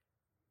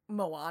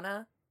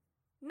Moana?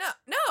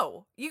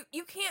 No. You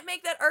can't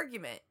make that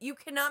argument. You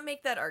cannot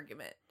make that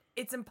argument.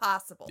 It's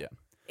impossible. Yeah.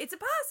 It's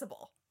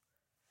impossible.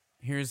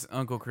 Here's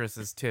Uncle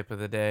Chris's tip of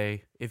the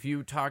day. If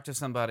you talk to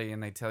somebody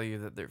and they tell you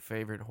that their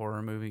favorite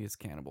horror movie is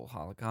Cannibal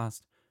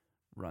Holocaust,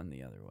 run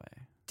the other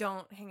way.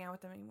 Don't hang out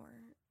with them anymore.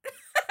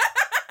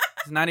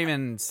 It's not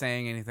even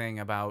saying anything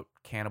about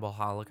Cannibal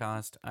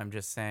Holocaust. I'm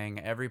just saying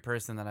every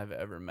person that I've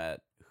ever met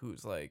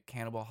who's like,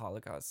 Cannibal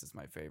Holocaust is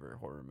my favorite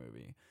horror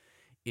movie,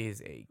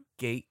 is a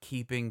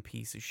gatekeeping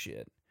piece of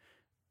shit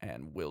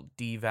and will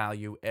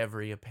devalue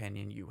every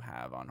opinion you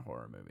have on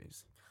horror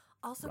movies.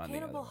 Also, Run the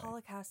Cannibal other way.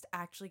 Holocaust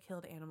actually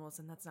killed animals,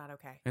 and that's not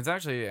okay. It's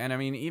actually, and I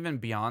mean, even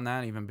beyond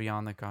that, even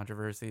beyond the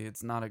controversy,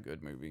 it's not a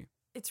good movie.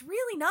 It's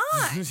really not.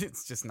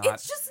 It's just not.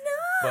 It's just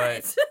not.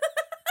 But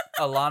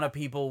a lot of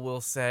people will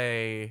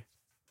say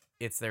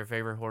it's their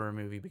favorite horror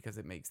movie because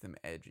it makes them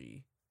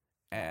edgy.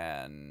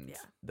 And Yeah.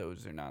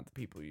 those are not the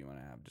people you want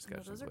to have No,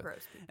 discussions those are with.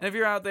 gross people. And if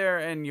you're out there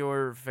and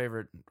your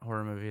favorite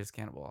horror movie is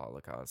Cannibal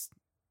Holocaust,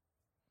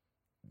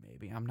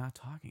 maybe I'm not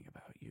talking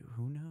about you.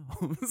 Who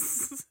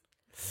knows?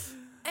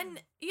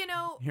 And, you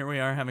know, Here we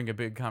are having a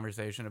big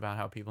conversation about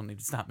how people need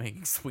to stop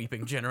making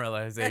sweeping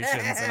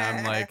generalizations. And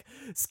I'm like,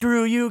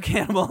 screw you,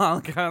 Cannibal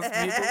Holocaust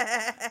people.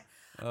 I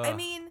Ugh.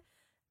 mean,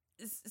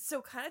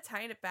 so kind of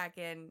tying it back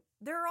in,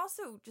 there are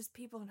also just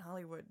people in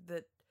Hollywood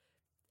that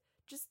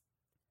just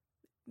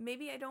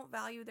maybe I don't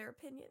value their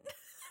opinion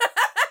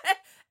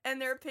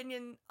and their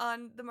opinion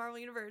on the Marvel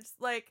Universe.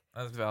 Like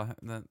That's valid.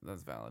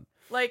 That's valid.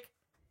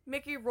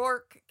 Mickey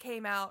Rourke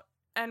came out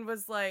and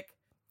was like,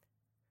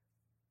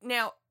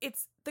 now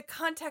it's the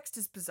context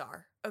is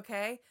bizarre,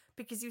 okay?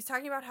 Because he was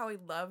talking about how he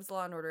loves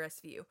Law and Order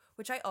SVU,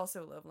 which I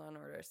also love Law and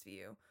Order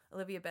SVU.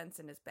 Olivia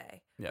Benson is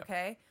bae, Yeah.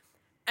 okay?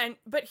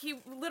 But he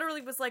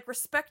literally was like,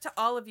 respect to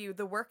all of you.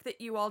 The work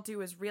that you all do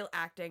is real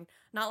acting,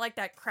 not like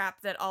that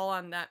crap that all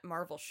on that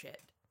Marvel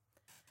shit.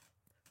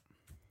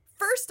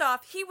 First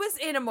off, he was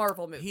in a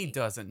Marvel movie. He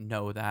doesn't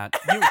know that.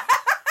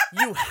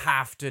 You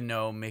have to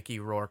know Mickey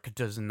Rourke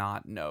does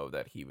not know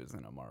that he was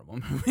in a Marvel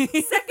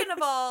movie. Second of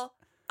all,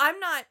 I'm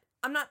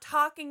not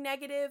talking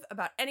negative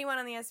about anyone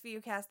on the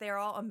SVU cast. They are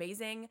all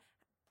amazing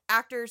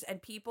actors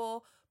and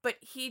people, but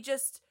he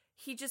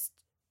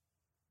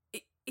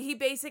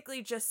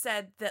basically just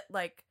said that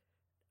like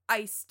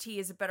Ice-T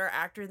is a better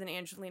actor than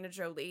Angelina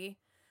Jolie.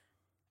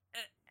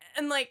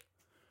 And like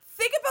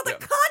think about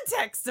the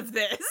context of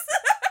this.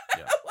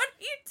 Yeah. What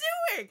are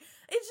you doing?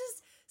 It's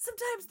just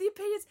sometimes the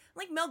opinions,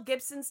 like Mel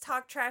Gibson's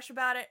talk trash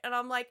about it, and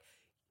I'm like,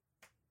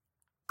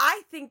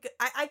 I think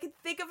I could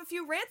think of a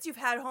few rants you've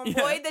had,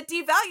 homeboy, that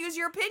devalues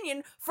your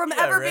opinion from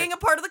ever right. being a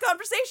part of the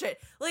conversation.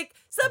 Like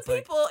some It's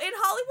like, people in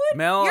Hollywood,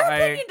 Mel, your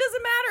opinion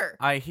doesn't matter.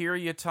 I hear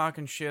you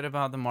talking shit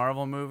about the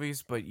Marvel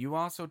movies, but you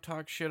also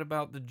talk shit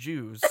about the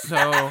Jews. So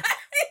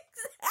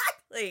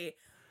Exactly.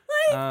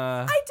 Like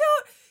I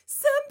don't.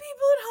 Some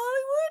people in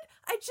Hollywood,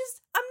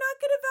 I'm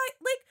not gonna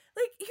like.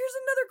 Here's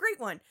another great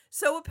one.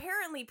 So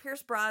apparently,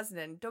 Pierce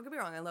Brosnan. Don't get me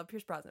wrong, I love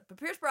Pierce Brosnan, but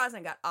Pierce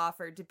Brosnan got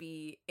offered to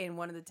be in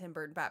one of the Tim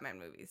Burton Batman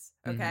movies.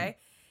 Okay,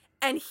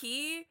 and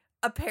he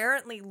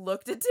apparently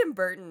looked at Tim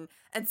Burton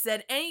and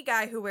said, "Any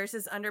guy who wears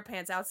his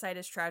underpants outside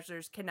his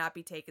trousers cannot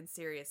be taken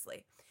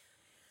seriously."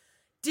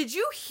 Did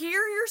you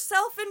hear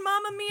yourself in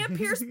Mamma Mia,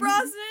 Pierce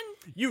Brosnan?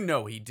 you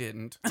know he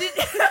didn't.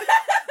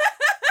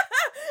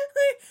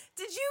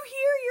 Did you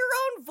hear your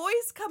own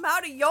voice come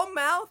out of your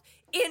mouth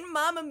in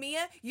Mamma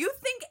Mia? You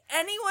think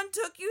anyone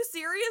took you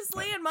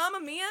seriously in Mamma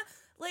Mia?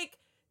 Like,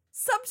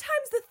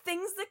 sometimes the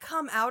things that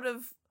come out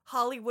of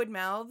Hollywood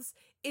mouths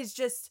is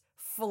just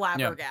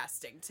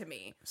flabbergasting to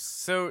me.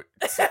 So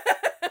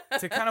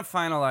to kind of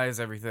finalize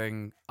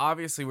everything,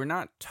 obviously we're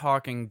not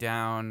talking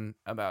down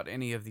about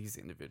any of these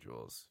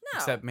individuals. No.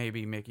 Except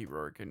maybe Mickey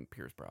Rourke and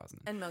Pierce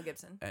Brosnan. And Mel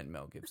Gibson. And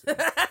Mel Gibson.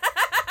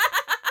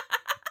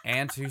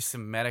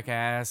 Anti-Semitic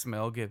ass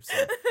Mel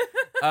Gibson.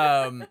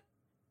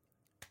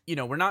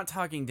 We're not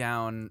talking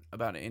down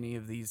about any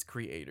of these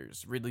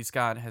creators. Ridley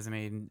Scott has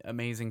made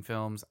amazing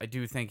films. I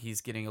do think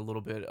he's getting a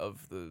little bit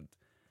of the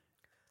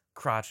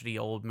crotchety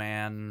old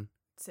man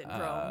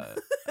syndrome.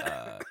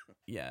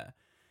 Yeah.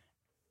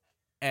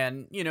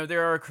 And,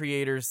 there are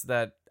creators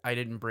that I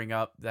didn't bring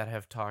up that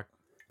have talked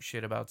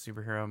shit about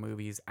superhero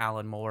movies.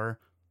 Alan Moore,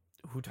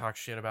 who talks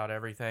shit about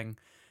everything.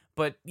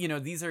 But,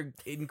 these are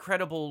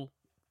incredible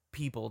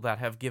people that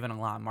have given a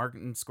lot.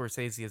 Martin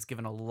Scorsese has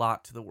given a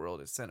lot to the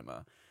world of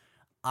cinema.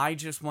 I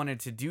just wanted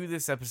to do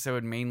this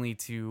episode mainly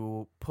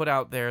to put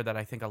out there that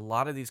I think a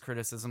lot of these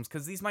criticisms,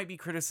 because these might be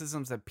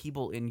criticisms that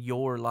people in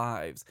your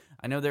lives,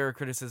 I know there are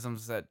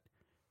criticisms that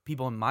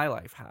people in my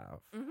life have.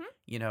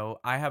 Mm-hmm.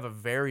 I have a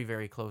very,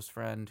 very close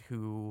friend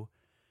who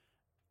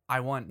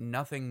I want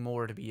nothing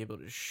more to be able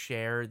to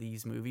share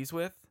these movies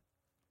with.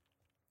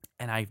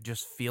 And I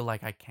just feel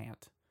like I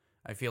can't.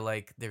 I feel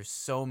like there's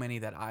so many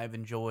that I've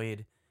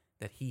enjoyed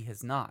that he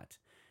has not.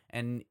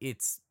 And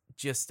it's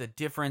just a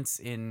difference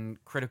in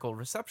critical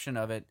reception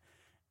of it.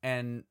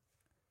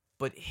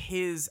 But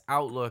his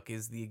outlook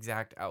is the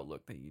exact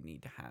outlook that you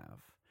need to have.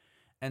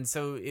 And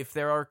so if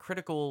there are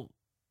critical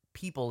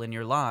people in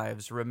your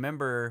lives,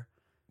 remember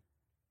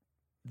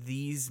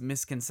these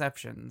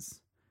misconceptions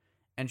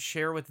and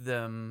share with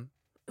them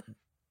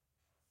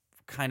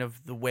kind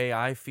of the way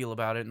I feel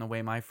about it and the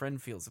way my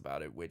friend feels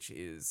about it, which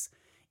is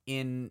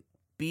in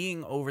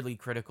being overly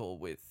critical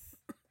with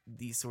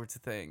these sorts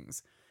of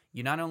things,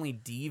 you not only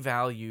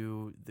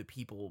devalue the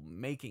people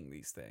making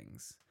these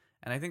things,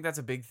 and I think that's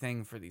a big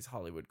thing for these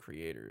Hollywood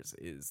creators,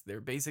 is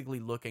they're basically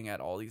looking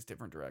at all these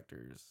different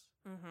directors,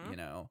 Mm-hmm. you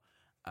know.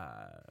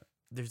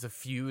 There's a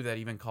few that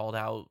even called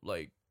out,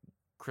 like,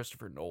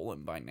 Christopher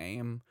Nolan by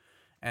name,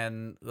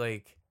 and,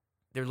 like,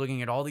 they're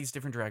looking at all these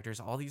different directors,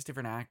 all these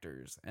different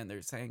actors, and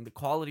they're saying the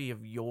quality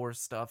of your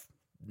stuff,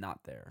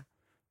 not there.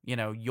 You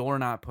know, you're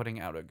not putting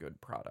out a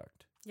good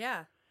product.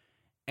 Yeah.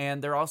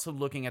 And they're also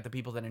looking at the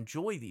people that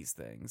enjoy these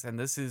things, and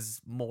this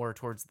is more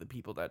towards the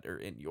people that are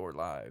in your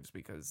lives,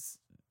 because,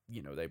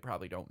 you know, they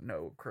probably don't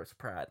know Chris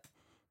Pratt,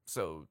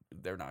 so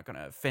they're not going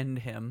to offend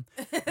him,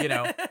 you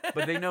know,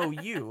 but they know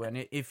you,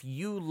 and if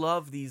you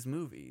love these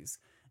movies,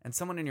 and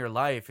someone in your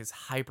life is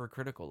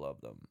hypercritical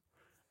of them,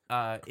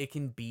 it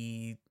can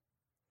be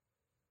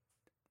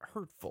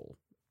hurtful.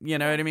 You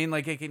know what I mean?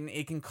 Like,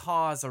 it can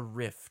cause a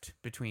rift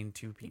between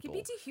two It people. can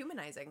be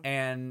dehumanizing.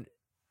 And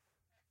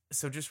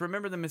so just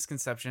remember the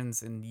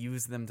misconceptions and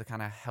use them to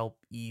kind of help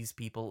ease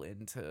people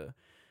into,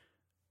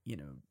 you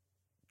know,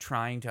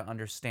 trying to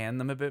understand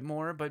them a bit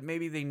more, but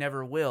maybe they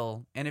never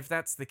will. And if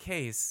that's the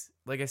case,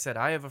 like I said,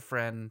 I have a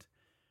friend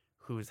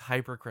who is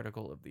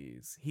hypercritical of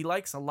these. He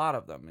likes a lot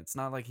of them. It's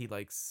not like he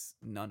likes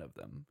none of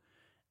them.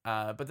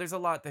 But there's a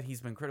lot that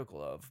he's been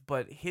critical of.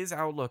 But his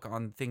outlook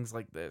on things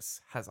like this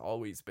has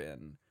always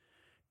been,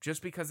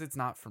 just because it's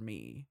not for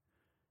me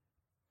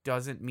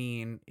doesn't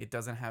mean it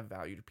doesn't have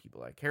value to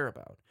people I care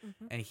about.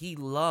 Mm-hmm. And he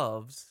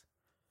loves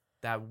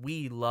that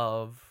we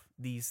love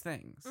these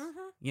things. Mm-hmm.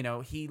 You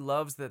know, he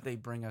loves that they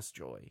bring us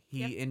joy.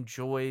 He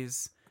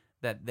enjoys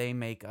that they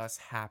make us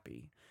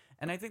happy.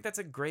 And I think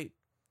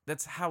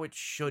that's how it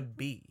should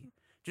be.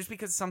 Just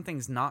because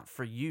something's not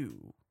for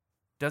you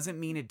doesn't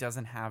mean it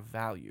doesn't have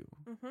value.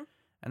 Mm-hmm.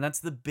 And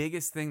that's the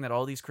biggest thing that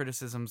all these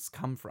criticisms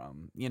come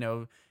from, you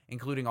know,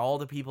 including all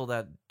the people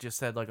that just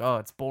said, like, oh,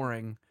 it's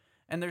boring.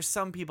 And there's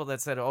some people that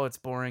said, oh, it's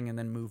boring, and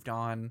then moved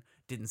on,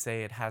 didn't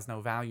say it has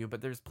no value.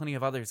 But there's plenty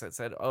of others that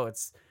said, oh,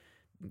 it's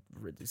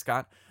Ridley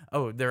Scott.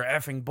 Oh, they're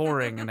effing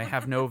boring and they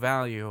have no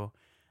value.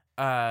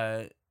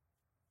 That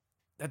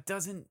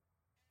doesn't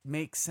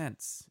make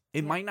sense.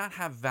 It might not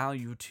have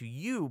value to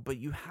you, but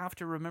you have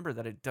to remember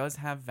that it does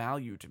have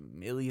value to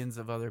millions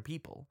of other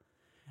people.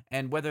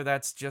 And whether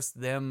that's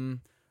just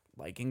them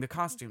liking the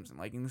costumes and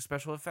liking the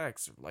special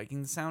effects or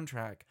liking the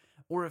soundtrack,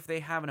 or if they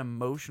have an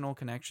emotional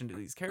connection to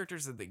these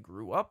characters that they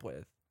grew up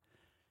with,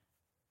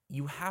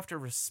 you have to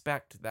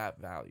respect that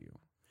value.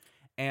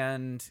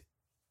 And,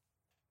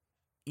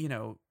 you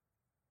know,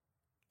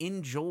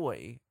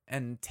 enjoy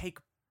and take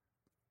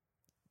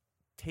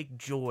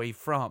joy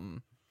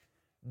from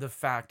the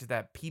fact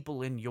that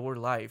people in your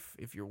life,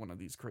 if you're one of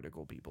these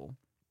critical people,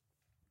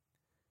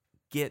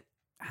 get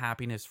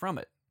happiness from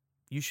it.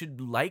 You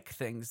should like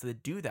things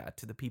that do that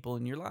to the people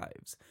in your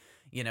lives.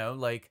 You know,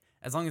 like,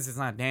 as long as it's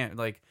not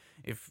like,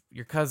 if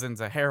your cousin's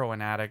a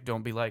heroin addict,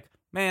 don't be like,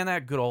 man,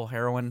 that good old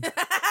heroin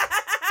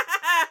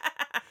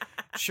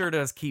sure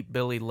does keep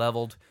Billy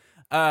leveled.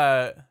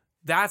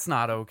 That's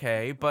not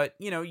okay. But,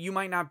 you know, you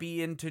might not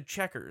be into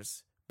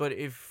checkers. But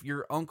if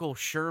your Uncle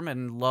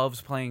Sherman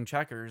loves playing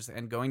checkers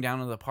and going down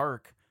to the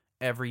park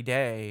every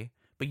day,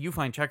 but you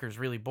find checkers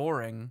really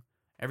boring,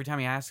 every time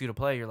he asks you to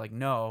play, you're like,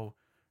 no,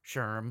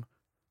 Sherm,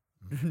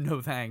 no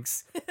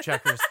thanks.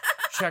 Checkers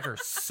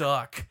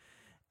suck.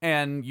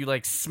 And you,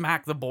 like,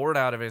 smack the board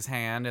out of his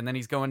hand, and then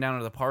he's going down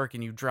to the park,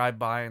 and you drive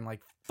by and, like,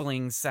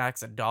 fling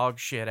sacks of dog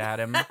shit at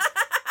him.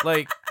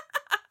 Like,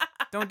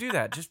 don't do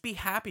that. Just be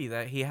happy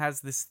that he has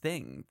this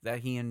thing that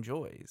he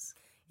enjoys.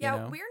 Yeah,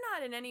 you know? we're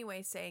not in any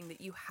way saying that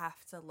you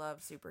have to love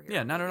superhero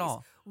Yeah, not movies. at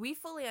all. We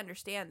fully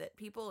understand that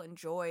people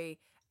enjoy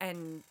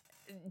and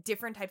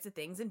different types of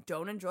things and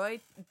don't enjoy,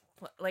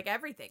 like,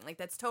 everything. Like,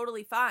 that's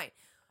totally fine.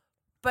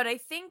 But I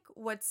think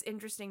what's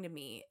interesting to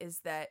me is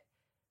that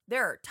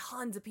there are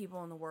tons of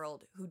people in the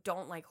world who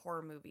don't like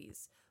horror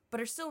movies,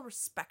 but are still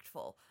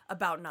respectful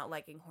about not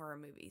liking horror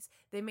movies.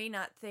 They may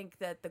not think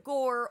that the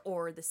gore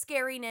or the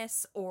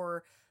scariness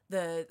or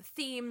the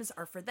themes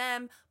are for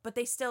them, but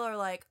they still are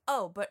like,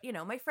 oh, but, you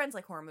know, my friends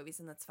like horror movies,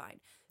 and that's fine.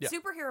 Yeah.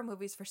 Superhero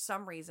movies, for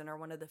some reason, are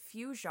one of the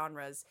few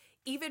genres,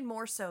 even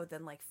more so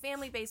than, like,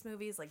 family-based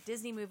movies, like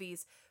Disney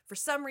movies. For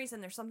some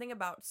reason, there's something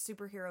about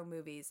superhero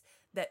movies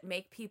that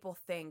make people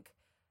think,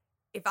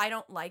 if I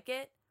don't like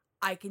it,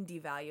 I can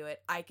devalue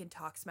it. I can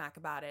talk smack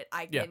about it.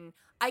 I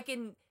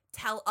can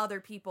tell other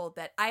people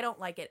that I don't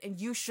like it and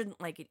you shouldn't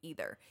like it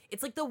either.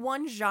 It's like the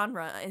one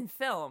genre in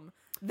film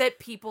that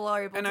people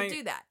are able to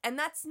do that. And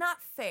that's not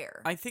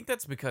fair. I think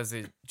that's because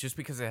it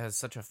has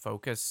such a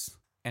focus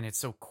and it's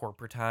so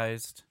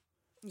corporatized.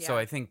 Yeah. So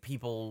I think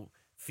people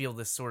feel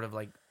this sort of,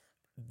 like,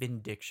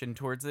 vindication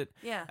towards it.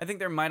 Yeah. I think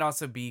there might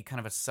also be kind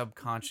of a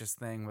subconscious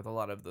thing with a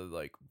lot of the,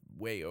 like,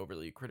 way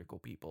overly critical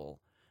people.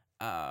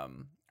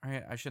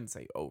 I shouldn't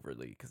say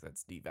overly, because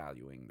that's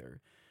devaluing.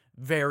 They're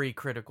very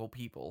critical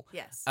people.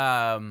 Yes.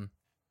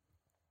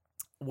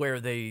 Where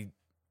they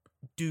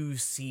do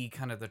see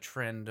kind of the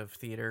trend of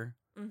theater,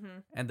 Mm-hmm.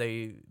 and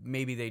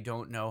they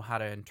don't know how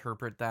to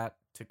interpret that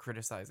to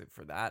criticize it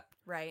for that.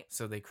 Right.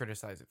 So they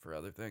criticize it for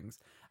other things.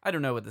 I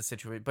don't know what the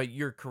situation, but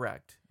you're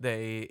correct.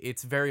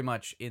 It's very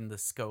much in the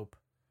scope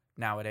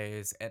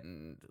nowadays,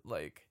 and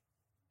like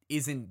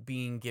isn't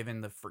being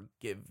given the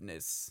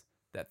forgiveness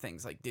that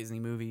things like Disney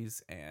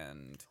movies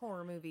and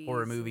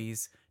Horror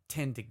movies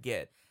tend to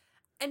get.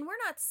 And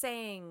we're not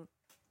saying,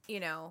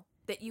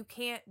 that you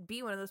can't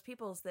be one of those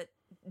people that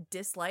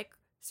dislike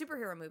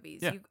superhero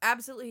movies. Yeah. You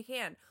absolutely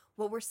can.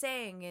 What we're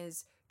saying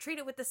is treat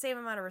it with the same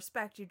amount of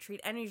respect you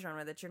treat any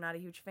genre that you're not a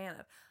huge fan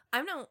of.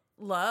 I don't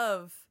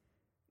love,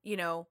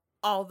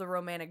 all the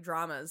romantic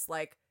dramas.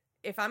 Like,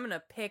 if I'm going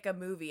to pick a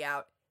movie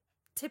out,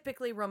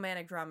 typically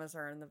romantic dramas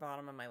are in the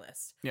bottom of my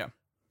list. Yeah.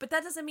 But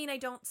that doesn't mean I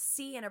don't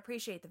see and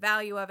appreciate the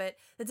value of it.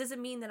 That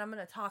doesn't mean that I'm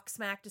going to talk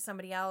smack to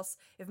somebody else.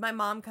 If my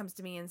mom comes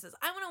to me and says,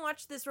 I want to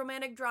watch this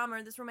romantic drama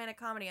or this romantic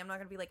comedy, I'm not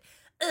going to be like,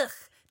 ugh,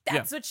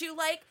 that's what you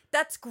like?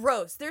 That's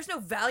gross. There's no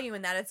value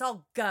in that. It's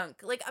all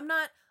gunk. Like, I'm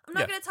not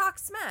going to talk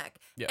smack.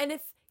 Yeah. And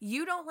if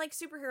you don't like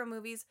superhero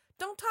movies,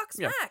 don't talk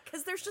smack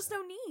because there's just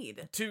no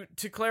need.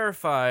 To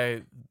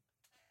clarify,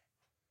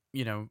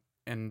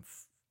 and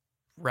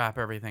wrap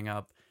everything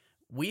up,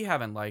 we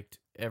haven't liked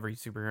every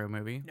superhero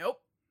movie.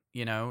 Nope.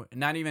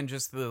 Not even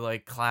just the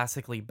like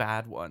classically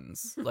bad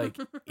ones. Like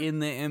in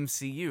the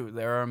MCU,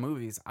 there are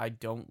movies I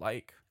don't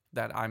like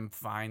that I'm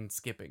fine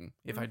skipping.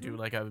 If I do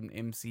like an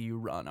MCU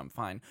run, I'm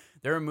fine.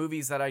 There are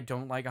movies that I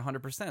don't like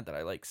 100%, that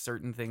I like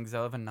certain things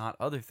of and not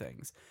other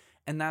things.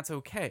 And that's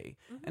okay.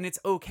 And it's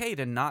okay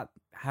to not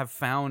have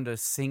found a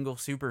single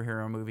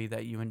superhero movie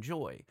that you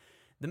enjoy.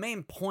 The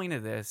main point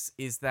of this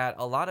is that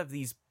a lot of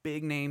these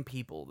big name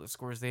people, the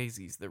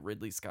Scorseses, the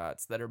Ridley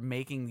Scotts, that are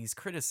making these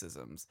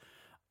criticisms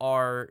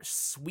are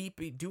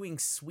doing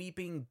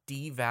sweeping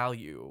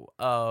devalue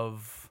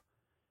of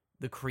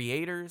the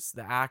creators,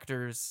 the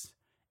actors,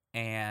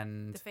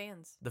 and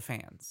the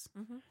fans.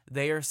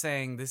 They are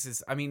saying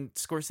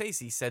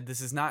Scorsese said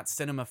this is not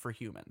cinema for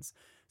humans.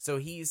 So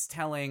he's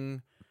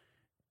telling,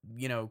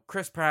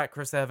 Chris Pratt,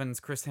 Chris Evans,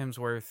 Chris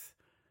Hemsworth,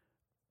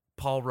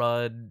 Paul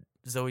Rudd,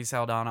 Zoe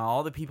Saldana,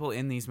 all the people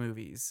in these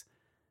movies,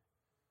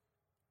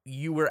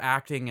 you were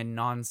acting in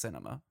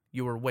non-cinema.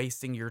 You were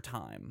wasting your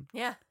time.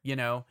 Yeah.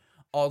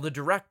 All the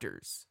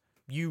directors,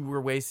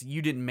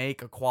 you didn't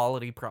make a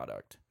quality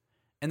product.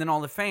 And then all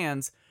the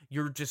fans,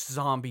 you're just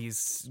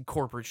zombies,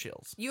 corporate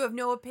shills. You have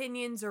no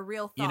opinions or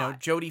real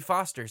thought. Jodie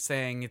Foster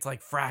saying it's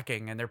like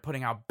fracking and they're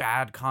putting out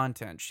bad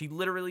content. She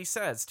literally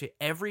says to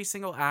every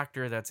single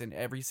actor that's in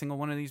every single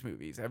one of these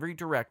movies, every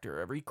director,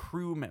 every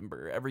crew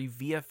member, every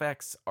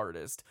VFX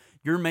artist,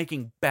 you're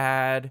making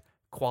bad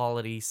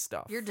quality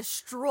stuff. You're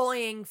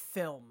destroying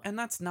film. And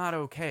that's not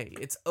okay.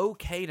 It's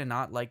okay to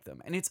not like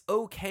them. And it's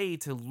okay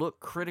to look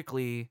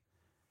critically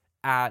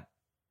at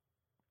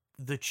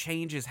the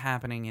changes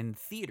happening in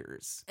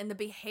theaters. And the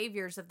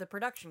behaviors of the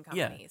production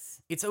companies.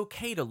 Yeah. It's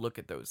okay to look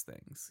at those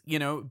things.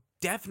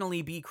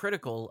 Definitely be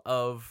critical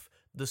of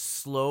the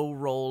slow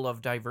roll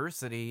of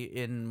diversity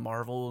in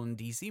Marvel and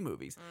DC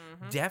movies.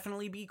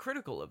 Definitely be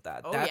critical of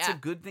that. That's a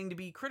good thing to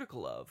be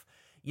critical of.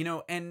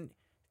 And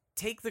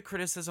take the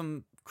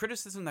criticism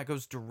that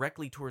goes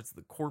directly towards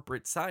the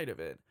corporate side of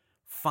it.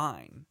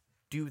 Fine,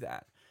 do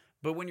that.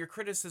 But when your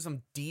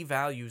criticism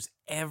devalues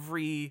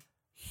every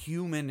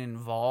human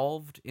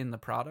involved in the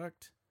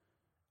product,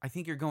 I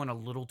think you're going a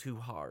little too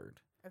hard.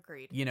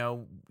 Agreed.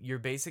 You're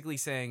basically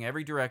saying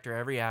every director,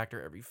 every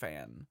actor, every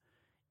fan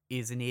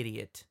is an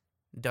idiot,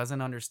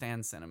 doesn't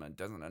understand cinema,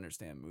 doesn't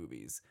understand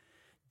movies,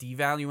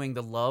 devaluing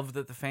the love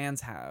that the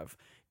fans have,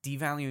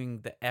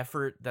 devaluing the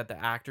effort that the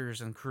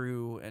actors and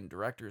crew and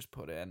directors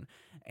put in,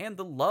 and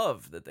the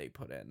love that they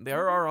put in.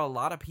 There are a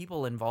lot of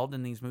people involved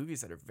in these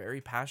movies that are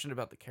very passionate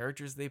about the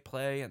characters they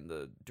play and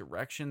the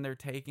direction they're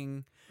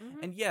taking.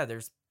 And yeah,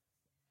 there's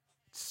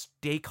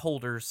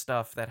stakeholder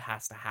stuff that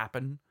has to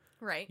happen.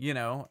 Right.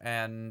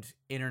 And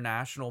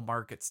international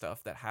market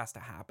stuff that has to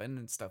happen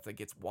and stuff that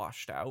gets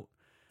washed out.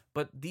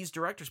 But these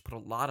directors put a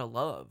lot of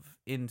love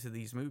into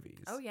these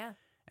movies. Oh, yeah.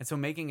 And so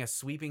making a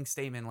sweeping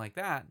statement like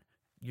that,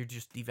 you're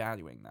just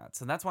devaluing that.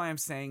 So that's why I'm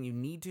saying you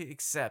need to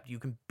accept, you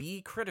can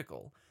be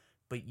critical,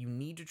 but you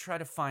need to try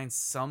to find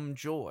some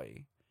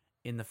joy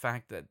in the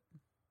fact that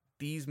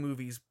these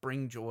movies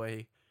bring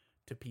joy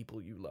to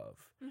people you love.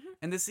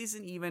 And this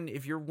isn't even,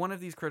 if you're one of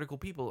these critical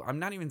people, I'm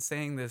not even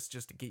saying this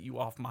just to get you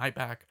off my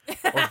back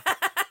or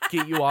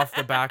get you off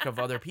the back of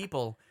other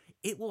people.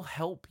 It will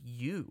help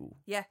you.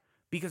 Yeah.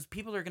 Because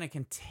people are going to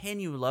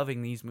continue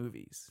loving these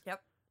movies.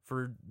 Yep.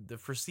 For the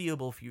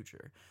foreseeable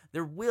future.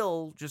 There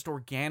will just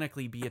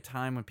organically be a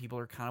time when people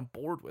are kind of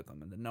bored with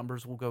them and the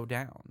numbers will go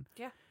down.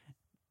 Yeah.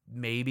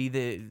 Maybe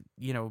the,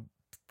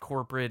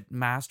 corporate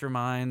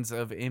masterminds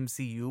of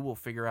MCU will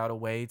figure out a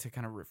way to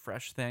kind of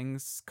refresh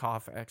things.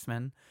 Cough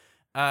X-Men.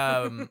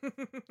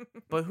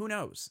 But who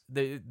knows?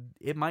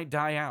 It might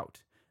die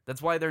out.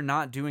 That's why they're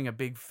not doing a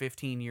big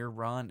 15-year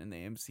run in the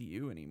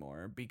MCU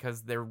anymore,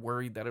 because they're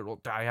worried that it will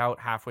die out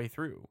halfway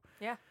through.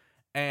 Yeah.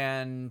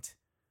 And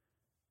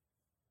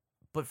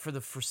But for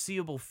the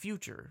foreseeable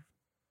future,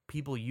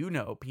 people you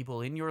know,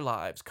 people in your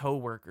lives,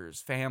 coworkers,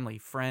 family,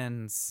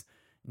 friends,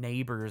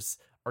 neighbors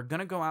are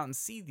going to go out and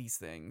see these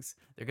things.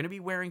 They're going to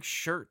be wearing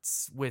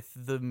shirts with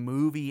the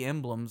movie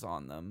emblems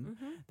on them.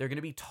 Mm-hmm. They're going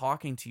to be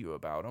talking to you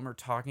about them or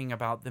talking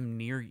about them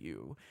near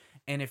you.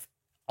 And if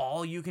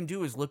all you can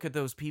do is look at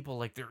those people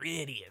like they're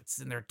idiots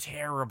and they're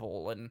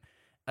terrible and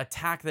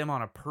attack them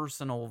on a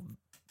personal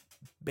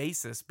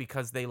basis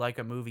because they like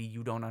a movie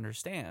you don't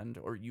understand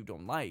or you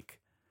don't like,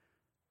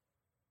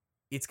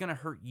 it's going to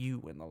hurt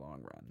you in the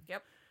long run.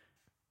 Yep.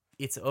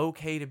 It's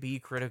okay to be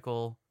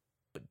critical,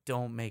 but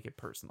don't make it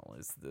personal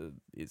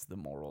is the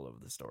moral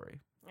of the story.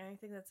 I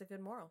think that's a good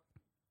moral.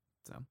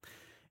 So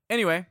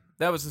anyway,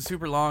 that was a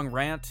super long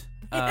rant.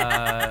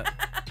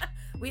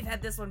 We've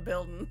had this one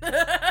building.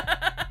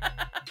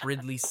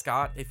 Ridley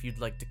Scott, if you'd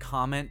like to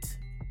comment,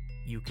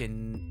 you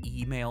can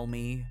email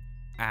me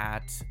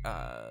at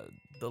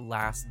the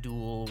last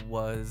duel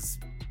was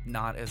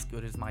not as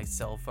good as my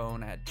cell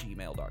phone at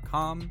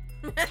gmail.com.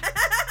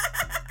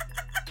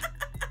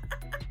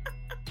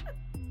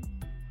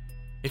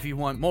 If you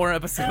want more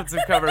episodes of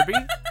Cover B,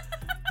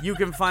 you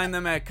can find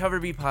them at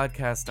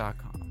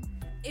coverbpodcast.com.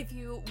 If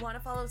you want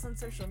to follow us on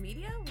social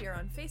media, we are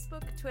on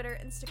Facebook, Twitter,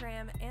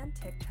 Instagram, and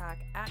TikTok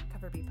at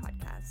CoverB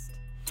Podcast.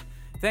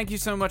 Thank you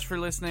so much for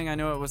listening. I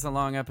know it was a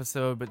long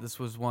episode, but this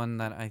was one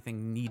that I think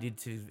needed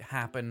to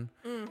happen.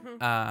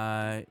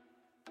 Mm-hmm.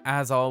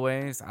 As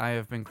always, I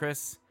have been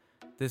Chris.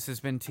 This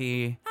has been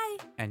T. Hi.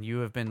 And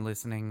you have been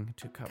listening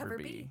to Cover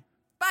B.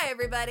 Bye,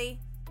 everybody.